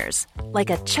 3 years. Like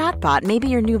a chatbot may be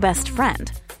your new best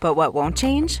friend. But what won't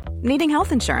change? Needing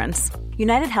health insurance.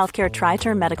 United Healthcare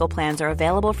Tri-Term Medical Plans are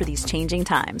available for these changing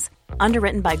times.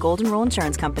 Underwritten by Golden Rule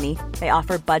Insurance Company, they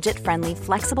offer budget-friendly,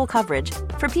 flexible coverage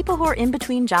for people who are in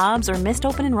between jobs or missed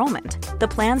open enrollment. The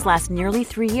plans last nearly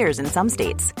 3 years in some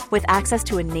states, with access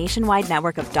to a nationwide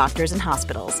network of doctors and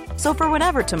hospitals. So for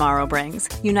whatever tomorrow brings,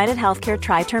 United Healthcare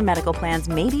Tri-Term Medical Plans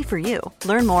may be for you.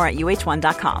 Learn more at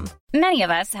uh1.com. Many of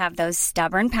us have those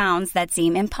stubborn pounds that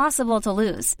seem impossible to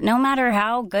lose, no matter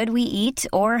how good we eat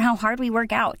or how hard we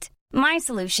work out. My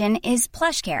solution is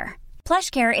PlushCare.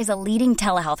 PlushCare is a leading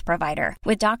telehealth provider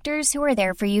with doctors who are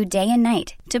there for you day and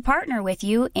night to partner with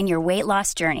you in your weight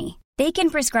loss journey. They can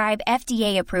prescribe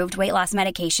FDA-approved weight loss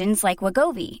medications like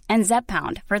Wegovy and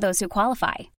Zepbound for those who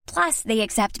qualify. Plus, they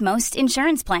accept most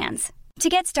insurance plans. To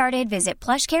get started, visit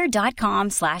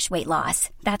plushcare.com/weightloss.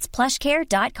 That's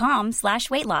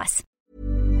plushcare.com/weightloss.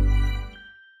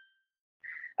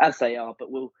 As they are,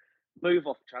 but we'll move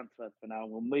off transfers for now.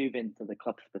 We'll move into the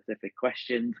club-specific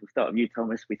questions. We'll start with you,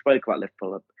 Thomas. We spoke about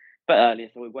Liverpool a bit earlier,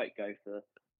 so we won't go for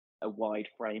a wide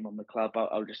frame on the club.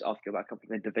 I'll just ask you about a couple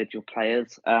of individual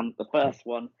players. The first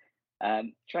one,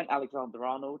 Trent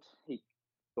Alexander-Arnold. He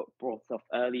got brought off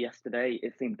early yesterday.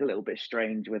 It seemed a little bit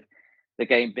strange with the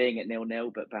game being at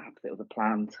 0-0, but perhaps it was a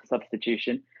planned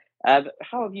substitution.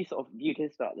 How have you sort of viewed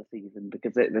his start of the season?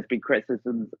 Because there's been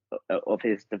criticisms of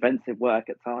his defensive work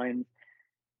at times,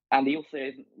 and he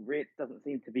also doesn't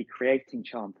seem to be creating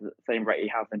chances at the same rate he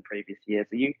has in previous years.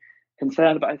 Are you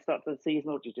concerned about his start to the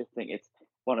season, or do you just think it's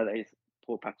one of those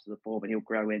poor patches of form and he'll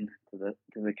grow into the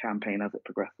campaign as it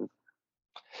progresses?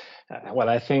 Well,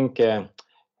 I think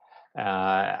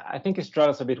he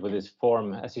struggles a bit with his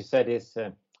form. As you said,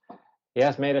 he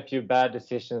has made a few bad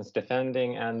decisions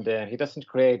defending, and he doesn't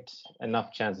create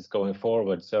enough chances going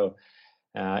forward. So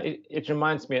it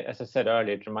reminds me, as I said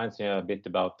earlier, it reminds me a bit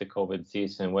about the COVID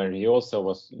season, where he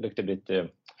also looked a bit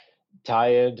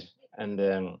tired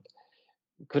and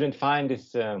couldn't find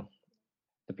the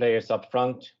players up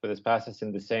front with his passes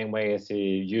in the same way as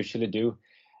he usually do.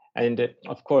 And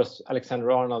of course,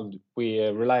 Alexander-Arnold, we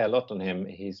rely a lot on him.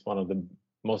 He's one of the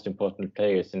most important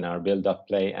players in our build-up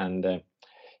play, and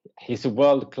he's a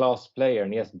world-class player,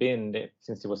 and he has been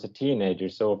since he was a teenager.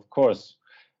 So of course,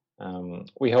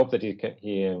 we hope that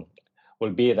he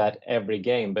will be that every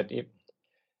game. But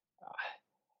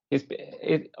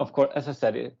of course, as I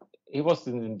said, he was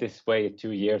in this way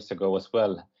 2 years ago as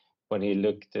well. When he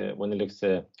looks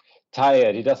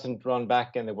tired, he doesn't run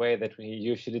back in the way that he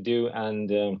usually do, and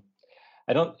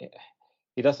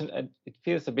it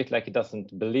feels a bit like he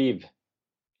doesn't believe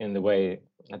in the way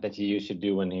that he usually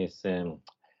do when he's in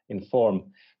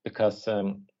form, because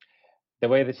the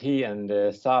way that he and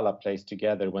Salah plays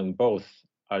together when both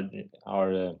are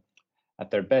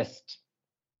at their best,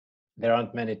 there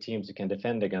aren't many teams who can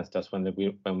defend against us when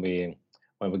we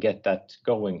get that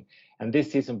going. And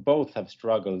this season both have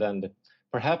struggled, and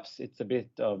perhaps it's a bit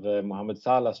of Mohamed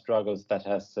Salah's struggles that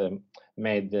has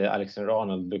made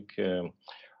Alexander-Arnold look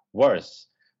worse,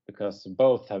 because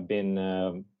both have been.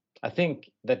 I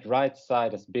think that right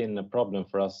side has been a problem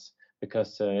for us,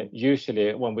 because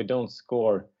usually when we don't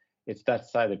score, it's that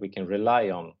side that we can rely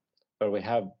on, where we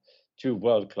have two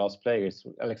world-class players.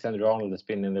 Alexander-Arnold has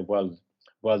been in the World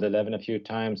 11 a few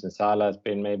times, and Salah has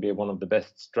been maybe one of the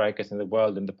best strikers in the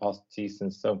world in the past season.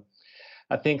 So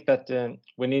I think that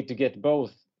we need to get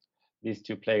both these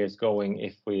two players going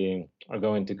if we are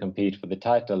going to compete for the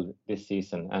title this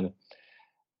season. And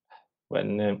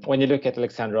when you look at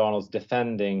Alexander-Arnold's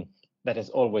defending, that has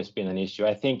always been an issue.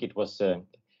 I think it was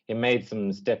he made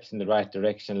some steps in the right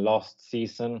direction last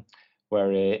season,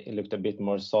 where he looked a bit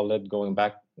more solid going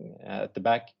back at the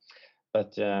back.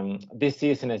 But this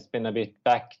season has been a bit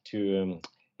back to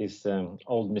his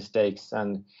old mistakes,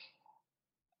 and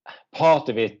part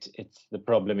of it's the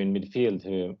problem in midfield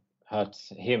who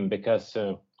hurts him, because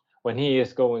when he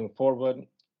is going forward,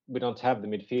 we don't have the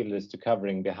midfielders to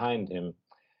covering behind him.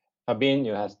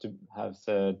 Fabinho has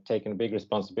taken a big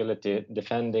responsibility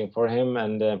defending for him,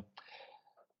 and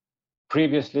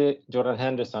previously Jordan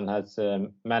Henderson has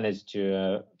managed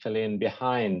to fill in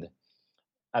behind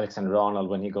Alexander-Arnold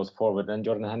when he goes forward, and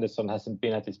Jordan Henderson hasn't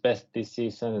been at his best this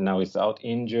season, and now he's out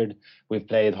injured. We've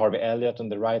played Harvey Elliott on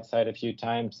the right side a few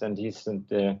times, and he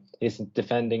isn't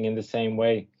defending in the same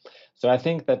way. So I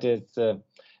think that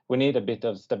we need a bit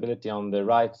of stability on the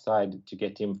right side to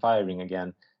get him firing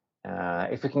again.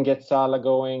 If we can get Salah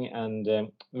going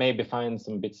and maybe find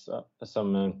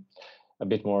a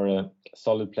bit more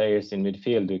solid players in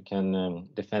midfield who can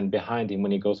defend behind him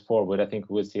when he goes forward, I think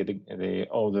we'll see the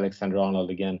old Alexander-Arnold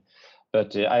again.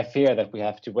 But I fear that we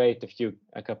have to wait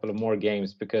a couple of more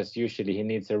games, because usually he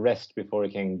needs a rest before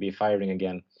he can be firing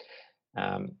again.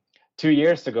 2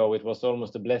 years ago, it was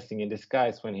almost a blessing in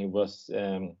disguise when he was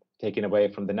taken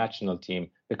away from the national team,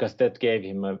 because that gave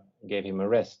him a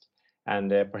rest.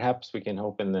 And perhaps we can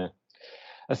hope in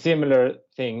a similar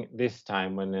thing this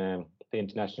time when the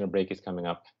international break is coming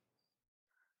up.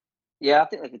 Yeah, I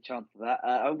think there's a chance of that.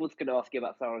 I was going to ask you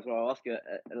about Salah as well. I'll ask you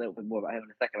a little bit more about him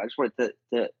in a second. I just wanted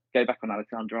to go back on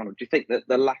Alexander-Arnold. Do you think that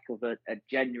the lack of a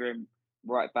genuine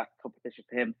right-back competition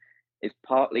for him is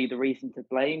partly the reason to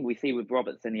blame? We see with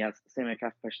Robertson, he has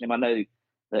Tsimikas pushing him. I know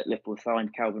that Liverpool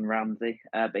signed Calvin Ramsey,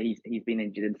 but he's been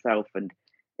injured himself, and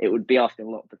it would be asking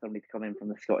a lot for somebody to come in from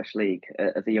the Scottish League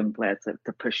as a young player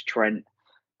to push Trent.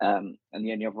 And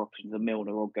the only other options are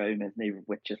Milner or Gomez, neither of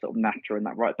which are sort of natural in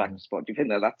that right back spot. Do you think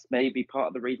that that's maybe part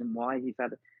of the reason why he's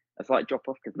had a slight drop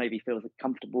off, because maybe he feels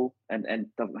comfortable and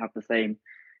doesn't have the same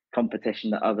competition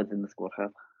that others in the squad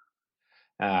have?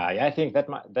 Yeah, I think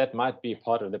that might be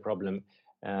part of the problem.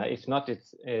 If not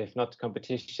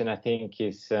competition, I think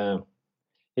he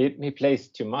plays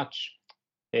too much.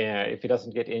 If he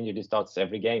doesn't get injured, he starts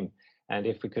every game. And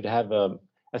if we could have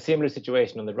a similar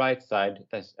situation on the right side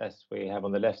as we have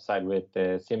on the left side with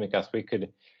Tsimikas, we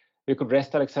could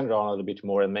rest Alexander-Arnold a bit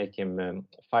more and make him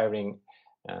firing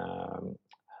on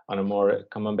a more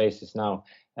common basis now.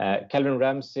 Calvin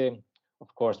Ramsey,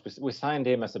 of course, we signed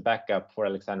him as a backup for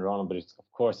Alexander-Arnold, but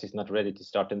of course he's not ready to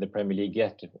start in the Premier League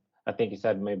yet. I think he's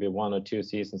had maybe 1 or 2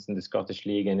 seasons in the Scottish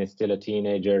League and he's still a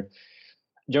teenager.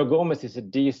 Joe Gomez is a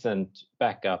decent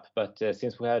backup, but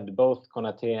since we had both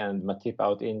Konate and Matip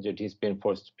out injured, he's been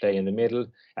forced to play in the middle.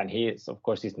 And he is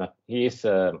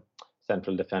a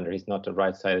central defender. He's not a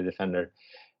right-sided defender.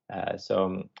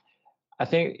 So I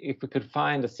think if we could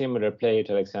find a similar player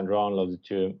to Alexander-Arnold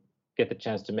to get the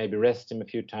chance to maybe rest him a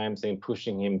few times and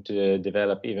pushing him to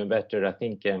develop even better, I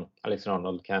think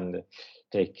Alexander-Arnold can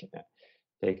take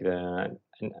the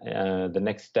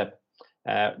next step.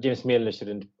 James Milner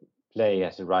shouldn't play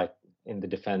as a right in the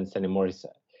defense anymore.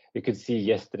 You could see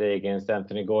yesterday against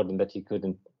Anthony Gordon that he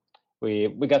couldn't. We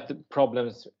got the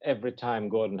problems every time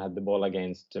Gordon had the ball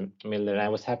against Milner. And I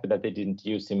was happy that they didn't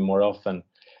use him more often.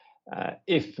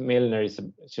 If Milner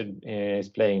is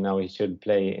playing now, he should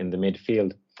play in the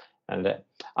midfield. And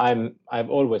I've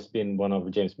always been one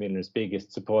of James Milner's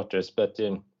biggest supporters, but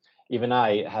even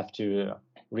I have to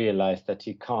realize that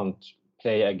he can't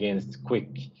play against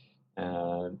quick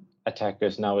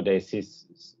attackers nowadays.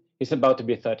 He's about to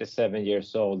be 37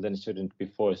 years old and shouldn't be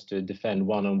forced to defend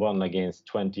one-on-one against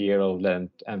 20-year-old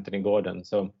Anthony Gordon.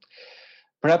 So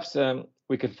perhaps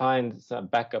we could find some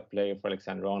backup player for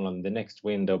Alexander-Arnold in the next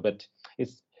window, but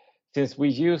since we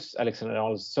use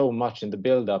Alexander-Arnold so much in the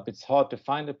build-up, it's hard to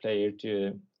find a player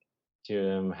to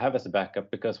have as a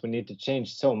backup because we need to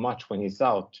change so much when he's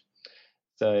out.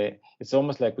 So it's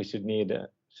almost like we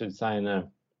should sign a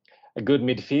good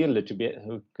midfielder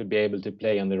who could be able to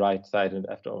play on the right side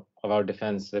of our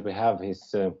defense, that we have his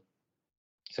so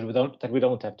we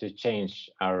don't have to change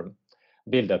our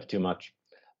build-up too much.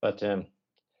 But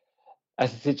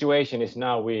as the situation is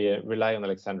now, we rely on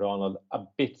Alexander-Arnold a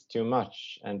bit too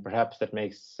much, and perhaps that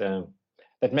makes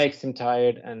him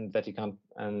tired, and that he can't,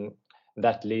 and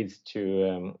that leads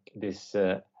to this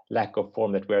lack of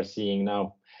form that we are seeing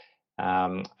now.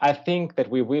 I think that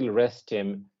we will rest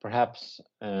him perhaps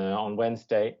on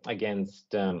Wednesday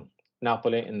against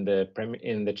Napoli in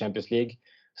the Champions League,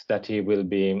 so that he will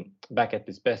be back at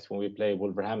his best when we play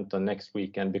Wolverhampton next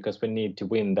weekend, because we need to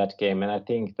win that game. And I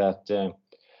think that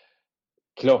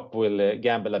Klopp will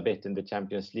gamble a bit in the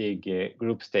Champions League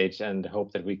group stage and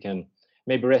hope that we can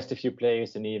maybe rest a few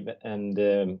players and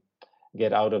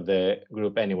get out of the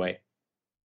group anyway.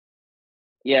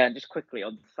 Yeah, and just quickly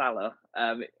on Salah,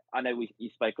 I know you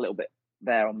spoke a little bit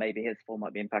there on maybe his form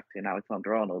might be impacting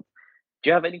Alexander-Arnold. Do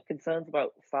you have any concerns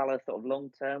about Salah sort of long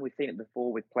term? We've seen it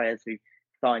before with players who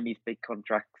sign these big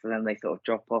contracts and then they sort of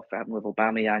drop off. It happened with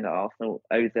Aubameyang at Arsenal,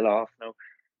 Ozil at Arsenal.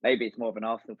 Maybe it's more of an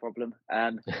Arsenal problem.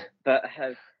 But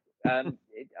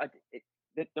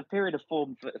the period of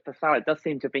form for Salah does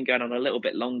seem to have been going on a little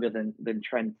bit longer than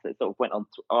Trent. It sort of went on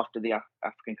after the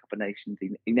African Cup of Nations.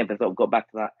 He never sort of got back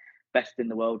to that best in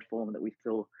the world form that we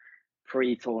saw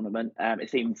pre-tournament. It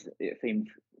seems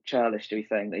churlish to be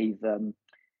saying that he's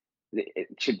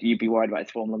should you be worried about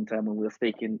his form long term, when we were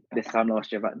speaking this time last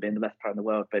year about being the best player in the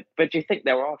world. But do you think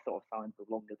there are sort of signs of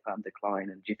longer term decline,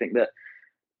 and do you think that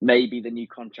maybe the new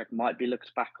contract might be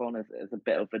looked back on as a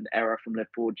bit of an error from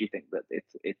Liverpool? Do you think that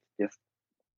it's just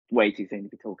way too soon to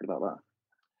be talking about that?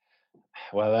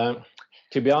 Well,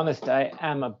 to be honest, I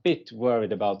am a bit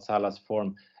worried about Salah's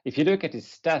form. If you look at his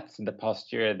stats in the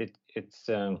past year,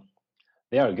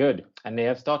 they are good, and they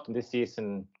have started this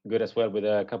season good as well, with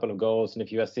a couple of goals and a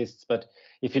few assists. But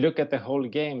if you look at the whole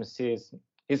games, he's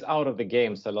out of the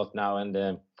games a lot now,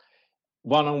 and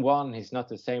one-on-one, he's not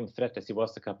the same threat as he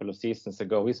was a couple of seasons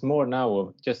ago. He's more now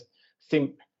of just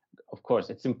of course,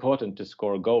 it's important to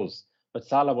score goals, but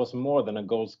Salah was more than a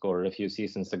goal scorer a few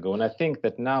seasons ago, and I think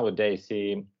that nowadays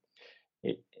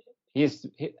he's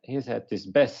at his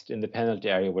best in the penalty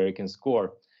area where he can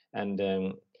score. And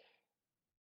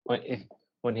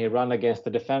when he run against the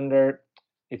defender,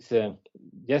 it's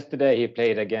yesterday he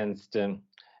played against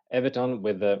Everton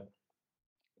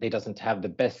he doesn't have the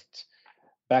best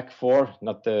back four,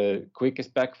 not the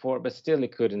quickest back four, but still he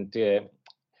couldn't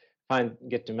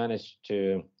manage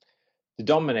to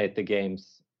dominate the game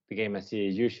as he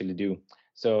usually do.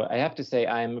 So I have to say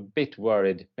I am a bit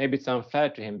worried. Maybe it's unfair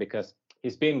to him because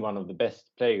he's been one of the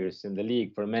best players in the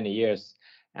league for many years.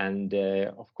 And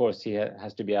of course, he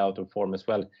has to be out of form as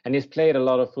well. And he's played a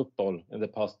lot of football in the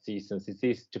past seasons. It's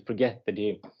easy to forget that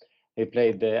he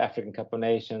played the African Cup of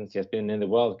Nations. He has been in the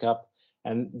World Cup.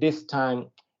 And this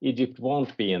time, Egypt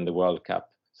won't be in the World Cup.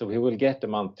 So he will get a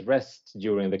month rest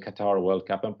during the Qatar World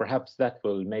Cup. And perhaps that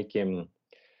will make him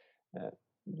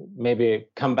maybe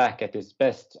come back at his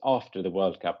best after the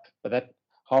World Cup. But that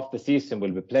half the season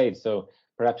will be played. So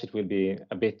perhaps it will be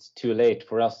a bit too late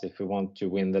for us if we want to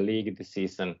win the league this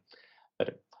season.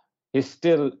 But he's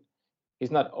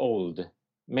not old.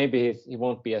 Maybe he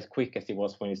won't be as quick as he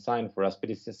was when he signed for us, but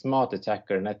he's a smart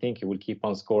attacker, and I think he will keep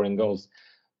on scoring goals.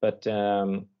 But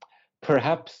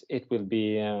perhaps it will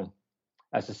be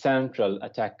as a central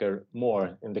attacker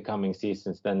more in the coming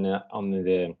seasons than on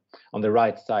the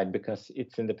right side, because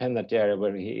it's in the penalty area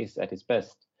where he is at his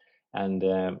best. And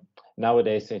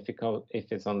nowadays, if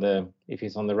he's on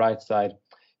the right side,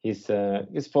 he's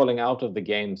falling out of the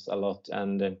games a lot.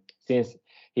 And since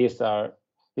he's our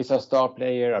star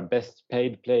player, our best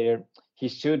paid player, he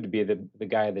should be the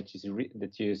guy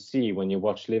that you see when you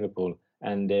watch Liverpool.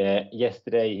 And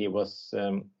yesterday he was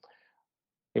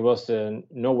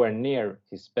nowhere near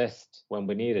his best when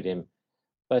we needed him.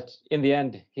 But in the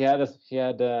end, he had a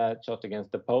shot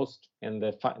against the post in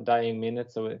the dying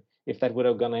minutes. So if that would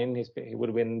have gone in, he would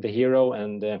have been the hero.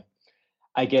 And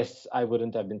I guess I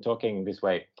wouldn't have been talking this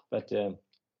way. But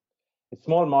it's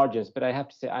small margins. But I have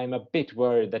to say, I'm a bit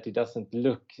worried that he doesn't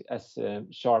look as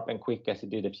sharp and quick as he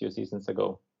did a few seasons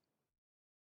ago.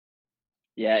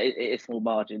 Yeah, it is small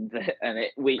margins, and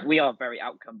we are very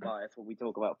outcome biased when we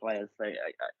talk about players. So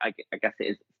I guess it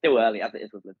is still early, as it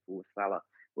is with Liverpool with Salah.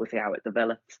 We'll see how it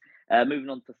develops. Moving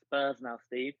on to Spurs now,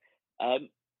 Steve.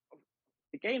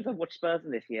 The games I've watched Spurs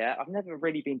in this year, I've never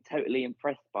really been totally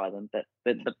impressed by them. But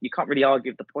you can't really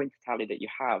argue with the points tally that you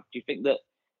have. Do you think that?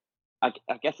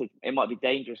 I guess it might be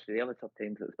dangerous for the other top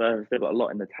teams that Spurs have still got a lot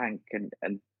in the tank, and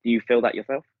do you feel that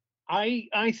yourself?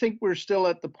 I think we're still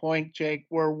at the point, Jake,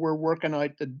 where we're working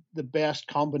out the best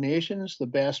combinations, the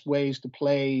best ways to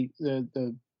play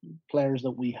the players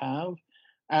that we have.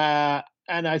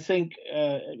 And I think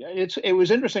it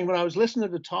was interesting when I was listening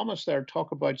to Thomas there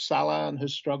talk about Salah and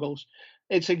his struggles.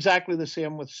 It's exactly the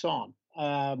same with Son.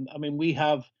 I mean, we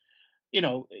have,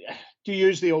 to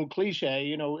use the old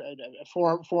cliche,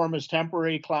 form is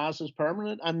temporary, class is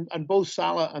permanent, and both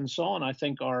Salah and Son, I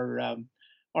think,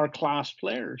 are class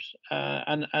players,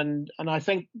 and I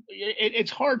think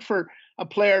it's hard for a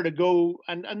player to go,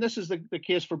 and this is the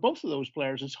case for both of those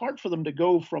players. It's hard for them to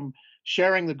go from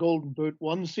sharing the Golden Boot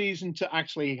one season to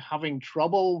actually having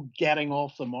trouble getting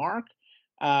off the mark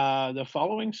the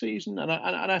following season. And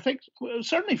I think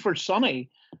certainly for Sonny,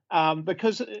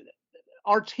 because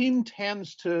our team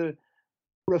tends to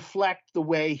reflect the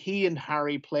way he and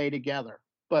Harry play together,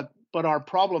 but our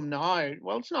problem now,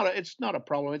 well, it's not a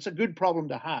problem. It's a good problem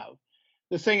to have.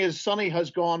 The thing is, Sonny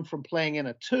has gone from playing in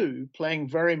a 2, playing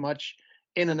very much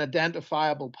in an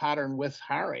identifiable pattern with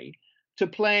Harry, to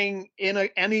playing in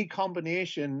any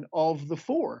combination of the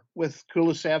 4 with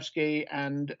Kulusevski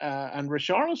and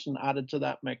Richarlison added to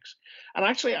that mix. And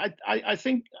actually, I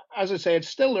think, as I say, it's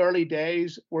still early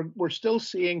days. We're still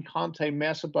seeing Conte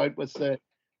mess about with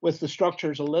the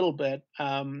structures a little bit,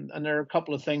 and there are a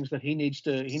couple of things that he needs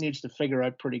to figure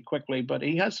out pretty quickly. But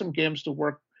he has some games to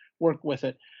work with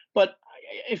it. But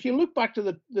if you look back to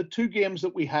the 2 games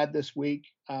that we had this week,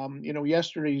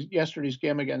 yesterday's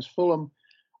game against Fulham,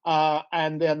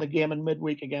 and then the game in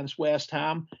midweek against West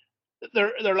Ham,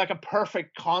 they're like a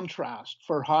perfect contrast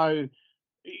for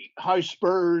how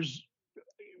Spurs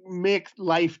make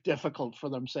life difficult for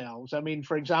themselves. I mean,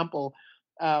 for example,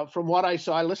 from what I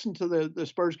saw, I listened to the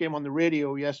Spurs game on the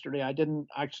radio yesterday. I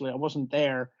wasn't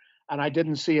there, and I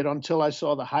didn't see it until I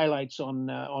saw the highlights on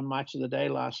Match of the Day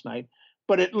last night.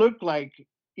 But it looked like,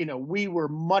 we were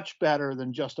much better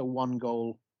than just a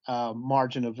 1-goal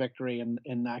margin of victory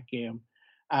in that game.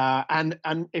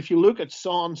 And if you look at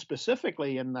Son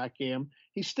specifically in that game,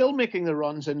 he's still making the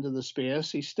runs into the space.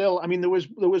 He's still, I mean, there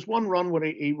was one run where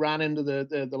he ran into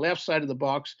the left side of the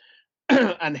box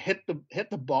and hit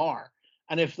the bar.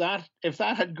 And if that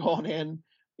had gone in,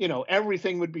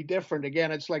 everything would be different.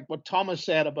 Again, it's like what Thomas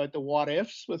said about the what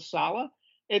ifs with Salah.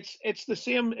 It's the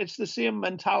same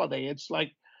mentality. It's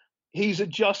like he's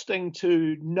adjusting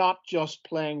to not just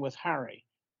playing with Harry.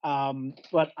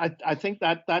 But I think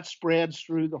that spreads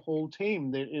through the whole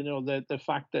team. The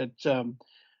fact that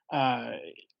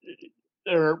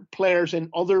there are players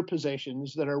in other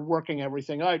positions that are working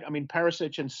everything out. I mean,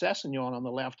 Perisic and Sessegnon on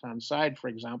the left-hand side, for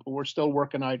example, we're still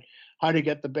working out how to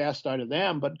get the best out of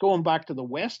them. But going back to the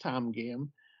West Ham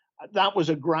game, that was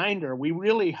a grinder. We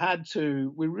really had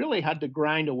to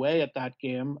grind away at that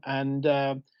game, and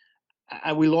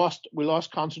we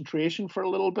lost concentration for a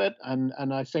little bit,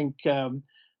 and I think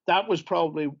that was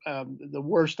probably the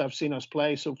worst I've seen us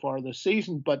play so far this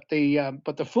season. But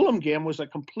the Fulham game was a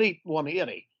complete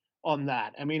 180 on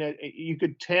that. I mean, you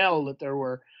could tell that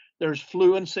there's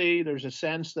fluency. There's a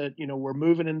sense that we're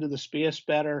moving into the space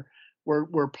better.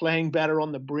 We're playing better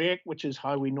on the break, which is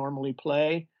how we normally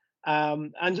play.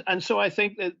 And so I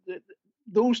think that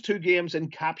those two games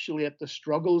encapsulate the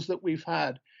struggles that we've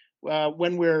had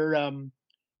when we're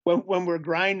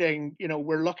grinding.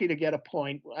 We're lucky to get a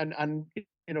point, and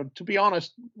to be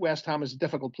honest, West Ham is a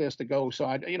difficult place to go. So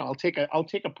I'll take a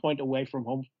point away from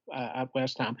home at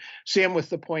West Ham. Same with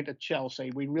the point at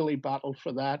Chelsea. We really battled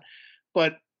for that.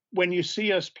 But when you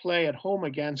see us play at home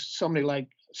against somebody like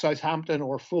Southampton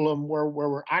or Fulham, where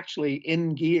we're actually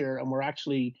in gear and we're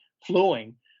actually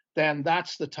flowing, then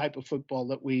that's the type of football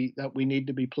that we need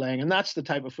to be playing, and that's the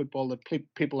type of football that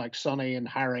people like Sonny and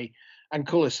Harry and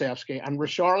Kulusevski and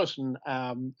Richarlison.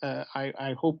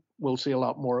 I hope we'll see a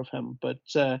lot more of him. But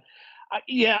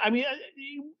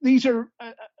these are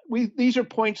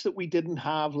points that we didn't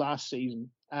have last season,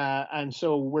 and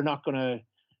so we're not going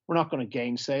to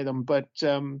gainsay them. But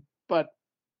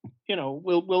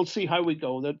we'll see how we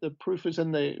go. The proof is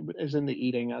in the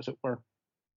eating, as it were.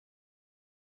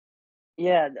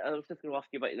 Yeah, I was just going to ask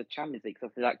you about the Champions League.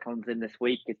 Obviously, that comes in this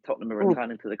week. Is Tottenham are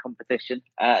returning to the competition?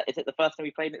 Is it the first time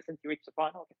we played it since you reached the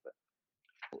final?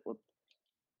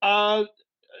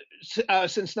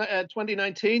 Since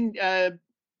 2019,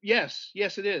 yes,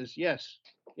 it is. Yes.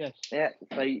 Yeah.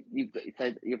 So you've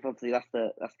obviously that's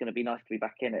going to be nice to be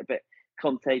back in it. But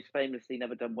Conte's famously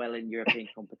never done well in European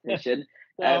competition.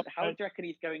 How do you reckon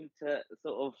he's going to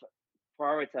sort of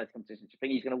prioritise competition? Do you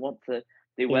think he's going to want to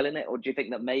do well in it, or do you think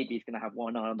that maybe he's going to have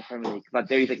one eye on the Premier League? Because I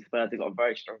do think Spurs have got a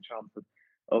very strong chance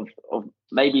of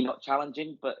maybe not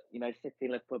challenging, but City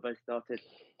and Liverpool both started.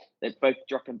 They're both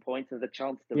dropping points. There's a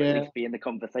chance to at least be in the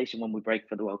conversation when we break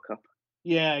for the World Cup.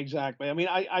 Yeah, exactly. I mean,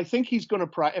 I think he's going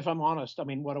to, if I'm honest, I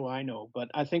mean, what do I know?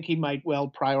 But I think he might well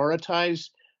prioritise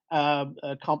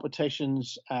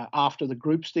competitions after the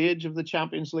group stage of the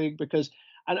Champions League, because,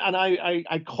 and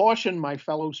I caution my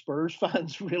fellow Spurs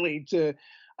fans really to,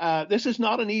 this is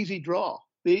not an easy draw.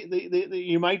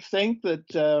 You might think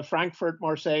that Frankfurt,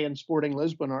 Marseille, and Sporting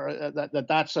Lisbon are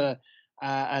that's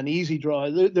an easy draw.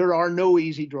 There are no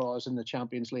easy draws in the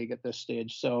Champions League at this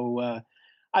stage. So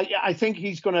I think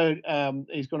he's going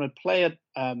to play it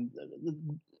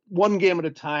one game at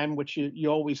a time, which you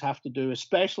always have to do,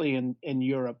 especially in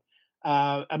Europe.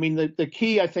 I mean, the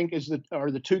key, I think, are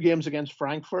the two games against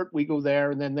Frankfurt. We go there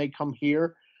and then they come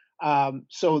here.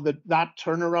 So that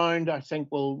turnaround, I think,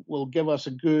 will give us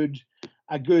a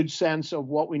good sense of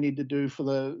what we need to do for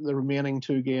the remaining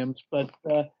two games. But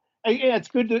it's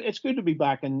good to be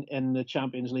back in the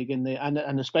Champions League and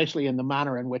especially in the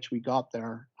manner in which we got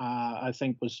there. I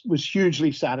think was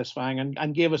hugely satisfying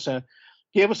and gave us a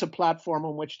platform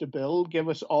on which to build. Give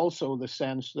us also the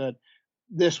sense that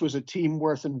this was a team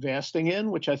worth investing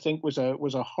in, which I think was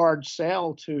a hard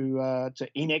sell to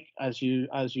ENIC, as you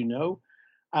know.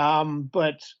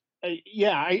 But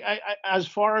I as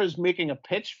far as making a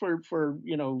pitch for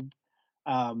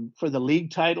the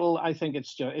league title, I think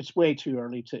it's way too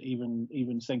early to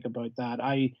even think about that.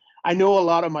 I know a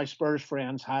lot of my Spurs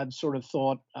friends had sort of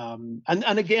thought, and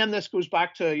again, this goes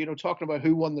back to talking about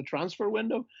who won the transfer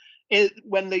window.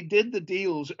 When they did the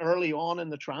deals early on in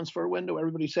the transfer window,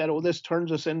 everybody said, "Oh, this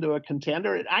turns us into a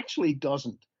contender." It actually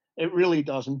doesn't. It really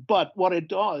doesn't. But what it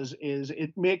does is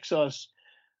it makes us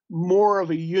more of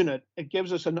a unit. It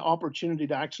gives us an opportunity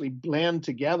to actually blend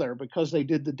together because they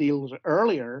did the deals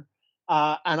earlier,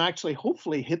 and actually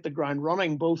hopefully hit the ground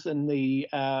running both in the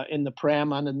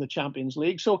Prem and in the Champions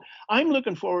League. So I'm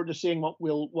looking forward to seeing what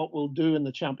we'll do in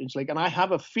the Champions League, and I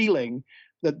have a feeling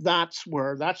that's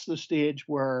the stage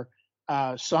where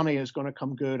Sonny is going to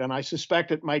come good, and I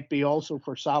suspect it might be also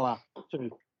for Salah too.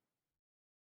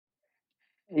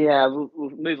 Yeah, we'll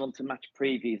move on to match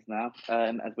previews now,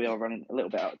 as we are running a little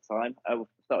bit out of time. We'll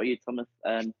start with you, Thomas.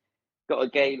 Got a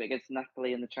game against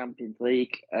Napoli in the Champions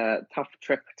League. Tough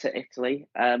trip to Italy.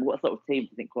 What sort of team do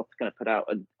you think Klopp's going to put out,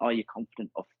 and are you confident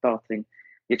of starting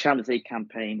your Champions League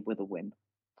campaign with a win?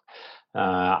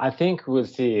 I think we'll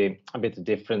see a bit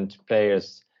different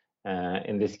players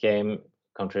in this game,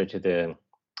 contrary to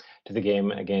the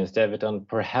game against Everton.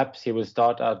 Perhaps he will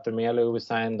start out Romelu, who was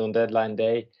signed on deadline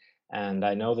day. And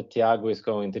I know that Thiago is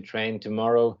going to train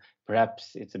tomorrow.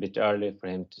 Perhaps it's a bit early for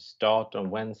him to start on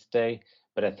Wednesday,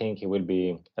 but I think he will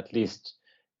be at least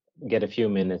get a few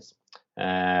minutes.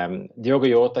 Diogo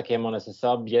Jota came on as a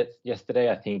sub yesterday.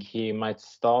 I think he might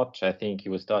start. I think he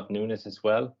will start Nunes as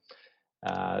well.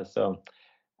 So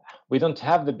we don't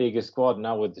have the biggest squad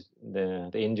now with the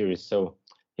injuries, so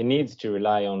he needs to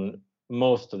rely on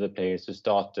most of the players who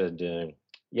started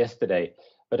yesterday.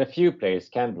 But a few players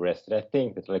can be rested. I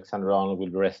think that Alexander Arnold will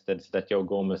be rested so that Joe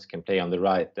Gomez can play on the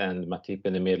right and Matip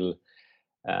in the middle.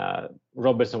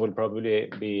 Robertson will probably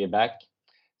be back.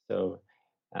 So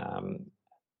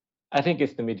I think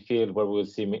it's the midfield where we'll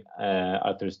see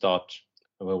Arthur start,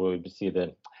 where we'll see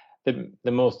the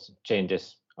most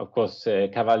changes. Of course,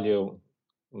 Carvalho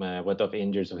went off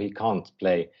injured, so he can't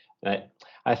play.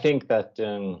 I think that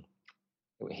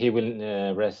he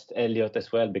will rest Elliott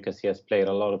as well, because he has played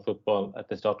a lot of football at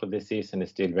the start of this season. He's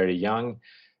still very young,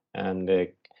 and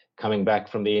coming back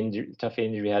from the tough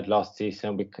injury he had last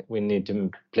season, we need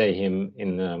to play him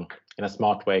in a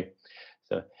smart way.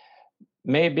 So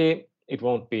maybe it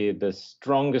won't be the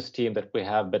strongest team that we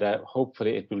have, but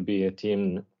hopefully it will be a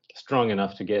team strong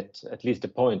enough to get at least a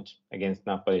point against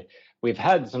Napoli. We've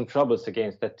had some troubles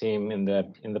against that team in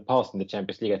the past in the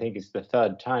Champions League. I think it's the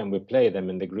third time we play them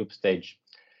in the group stage.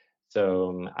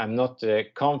 So I'm not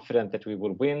confident that we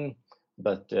will win,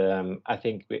 but I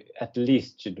think we at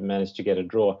least should manage to get a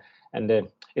draw. And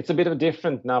it's a bit of a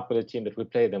different Napoli team that we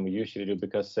play than we usually do,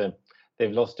 because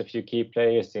they've lost a few key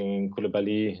players in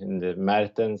Koulibaly and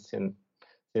Mertens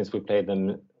since we played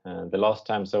them the last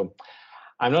time. So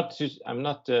I'm not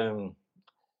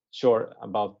sure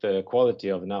about the quality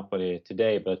of Napoli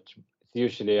today, but it's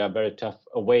usually a very tough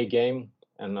away game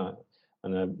and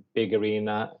a big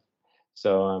arena.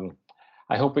 So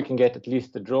I hope we can get at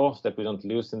least a draw, so that we don't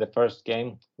lose in the first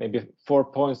game. Maybe 4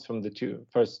 points from the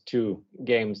first two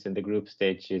games in the group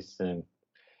stage is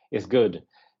good.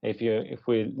 If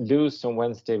we lose on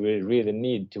Wednesday, we really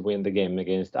need to win the game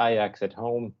against Ajax at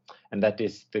home, and that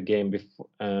is the game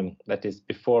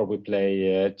before we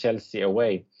play Chelsea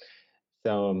away.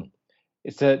 So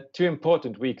it's 2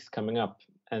 important weeks coming up,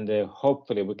 and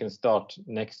hopefully we can start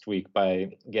next week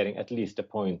by getting at least a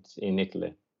point in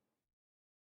Italy.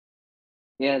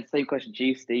 Yeah, same question to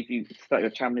you, Steve. You start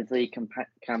your Champions League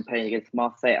campaign against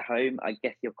Marseille at home. I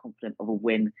guess you're confident of a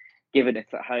win, given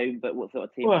it's at home. But what sort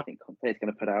of team do you think Conte is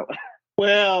going to put out?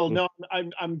 Well, no,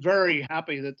 I'm very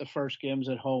happy that the first game's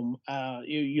at home.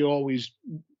 You always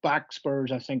back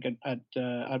Spurs, I think,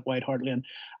 at White Hart Lane.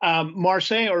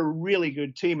 Marseille are a really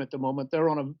good team at the moment. They're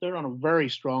on a very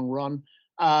strong run,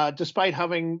 despite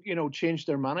having changed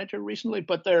their manager recently.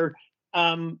 But they're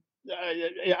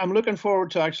I'm looking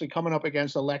forward to actually coming up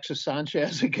against Alexis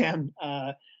Sanchez again.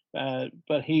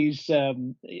 But he's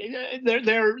they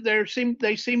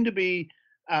seem to be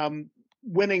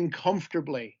winning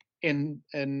comfortably in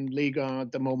Liga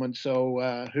at the moment.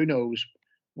 So who knows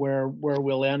where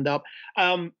we'll end up.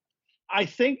 I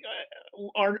think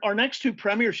our next 2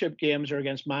 Premiership games are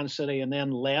against Man City and then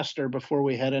Leicester before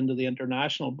we head into the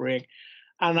international break.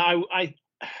 And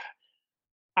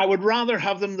I would rather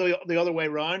have them the other way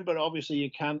around, but obviously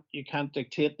you can't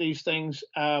dictate these things.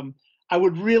 I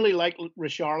would really like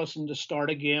Richarlison to start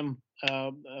a game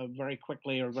very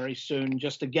quickly or very soon,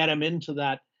 just to get him into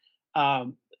that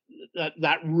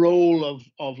role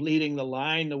of leading the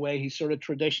line the way he sort of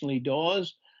traditionally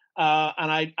does. But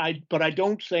I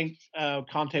don't think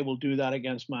Conte will do that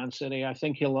against Man City. I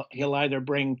think he'll either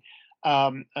bring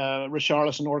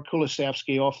Richarlison or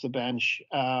Kulusevski off the bench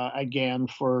again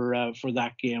for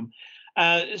that game.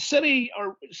 City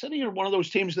are one of those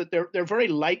teams that they're very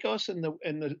like us in the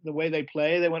way they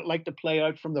play. They like to play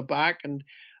out from the back,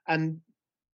 and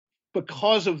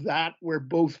because of that, we're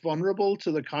both vulnerable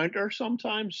to the counter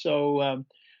sometimes. So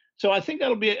I think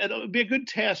it'll be a good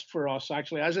test for us,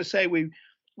 actually. As I say,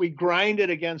 we grinded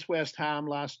against West Ham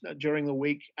during the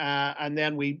week, and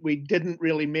then we didn't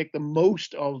really make the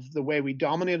most of the way we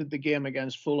dominated the game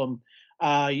against Fulham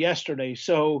yesterday.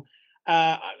 So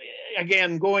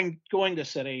again, going to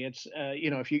City, it's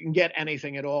if you can get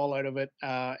anything at all out of it,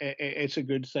 it's a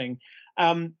good thing.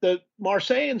 The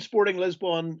Marseille and Sporting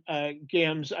Lisbon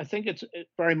games, I think it's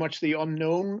very much the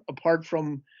unknown. Apart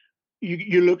from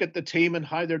you look at the team and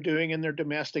how they're doing in their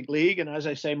domestic league, and as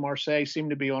I say, Marseille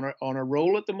seem to be on a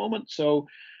roll at the moment. So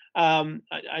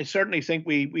I certainly think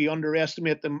we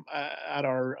underestimate them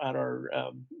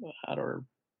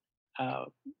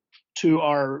to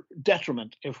our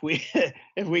detriment if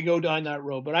we go down that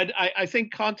road. But I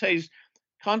think Conte's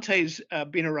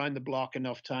been around the block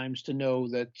enough times to know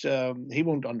that he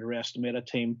won't underestimate a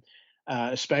team,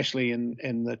 especially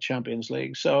in the Champions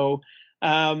League. So.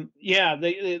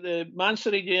 The Man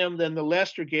City game, then the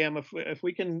Leicester game. If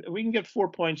we can get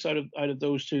 4 points out of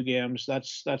those 2 games,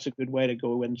 that's a good way to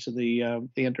go into the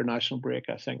international break,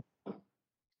 I think.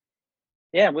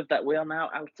 Yeah, with that, we are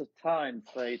now out of time.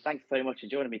 So thanks so much for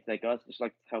joining me today, guys. I'd just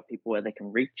like to tell people where they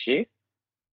can reach you.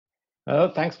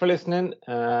 Thanks for listening.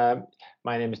 My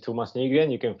name is Thomas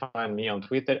Nygren. You can find me on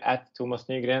Twitter @Thomas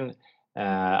Nygren.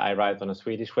 I write on a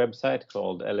Swedish website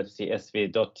called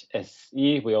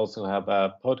lfcsv.se. We also have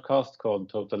a podcast called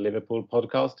Total Liverpool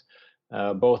Podcast,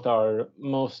 Both are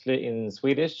mostly in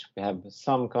Swedish. We have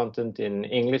some content in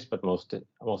English, but most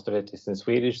of it is in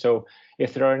Swedish. So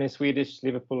if there are any Swedish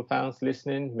Liverpool fans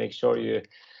listening, make sure you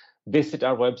visit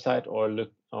our website or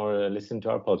listen to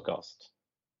our podcast.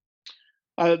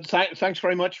 Thanks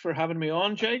very much for having me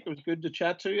on, Jake. It was good to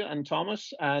chat to you, and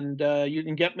Thomas. And you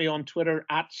can get me on Twitter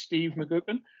at Steve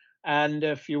McGuckin. And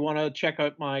if you want to check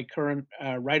out my current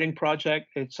writing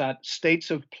project, it's at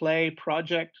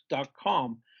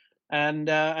statesofplayproject.com.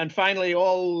 And finally,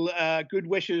 all good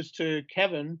wishes to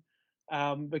Kevin,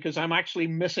 because I'm actually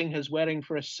missing his wedding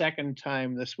for a second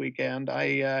time this weekend.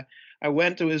 I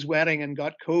went to his wedding and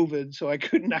got COVID, so I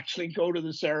couldn't actually go to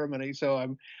the ceremony.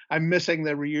 So I'm missing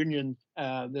the reunion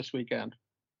this weekend.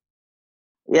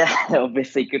 Yeah,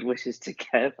 obviously, good wishes to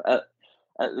Kev at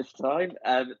this time.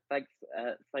 Thanks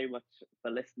so much for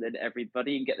listening,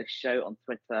 everybody. You can get the show on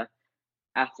Twitter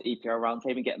at EPL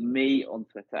Roundtable, and get me on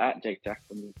Twitter at Jake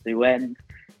Jackson End.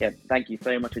 Yeah, thank you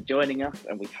so much for joining us,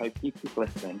 and we hope you keep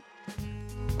listening.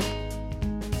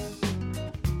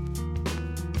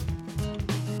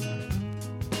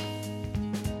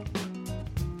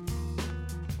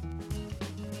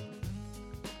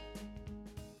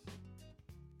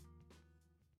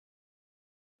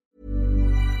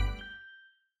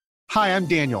 Hi, I'm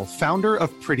Daniel, founder of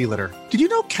Pretty Litter. Did you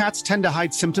know cats tend to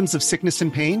hide symptoms of sickness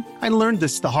and pain? I learned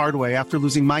this the hard way after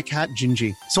losing my cat,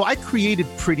 Gingy. So I created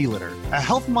Pretty Litter, a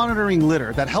health monitoring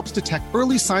litter that helps detect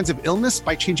early signs of illness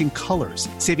by changing colors,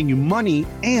 saving you money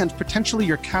and potentially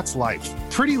your cat's life.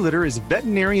 Pretty Litter is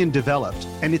veterinarian developed,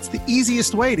 and it's the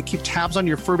easiest way to keep tabs on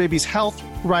your fur baby's health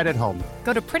right at home.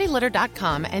 Go to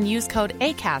prettylitter.com and use code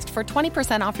ACAST for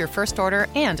 20% off your first order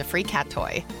and a free cat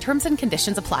toy. Terms and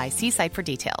conditions apply. See site for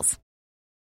details.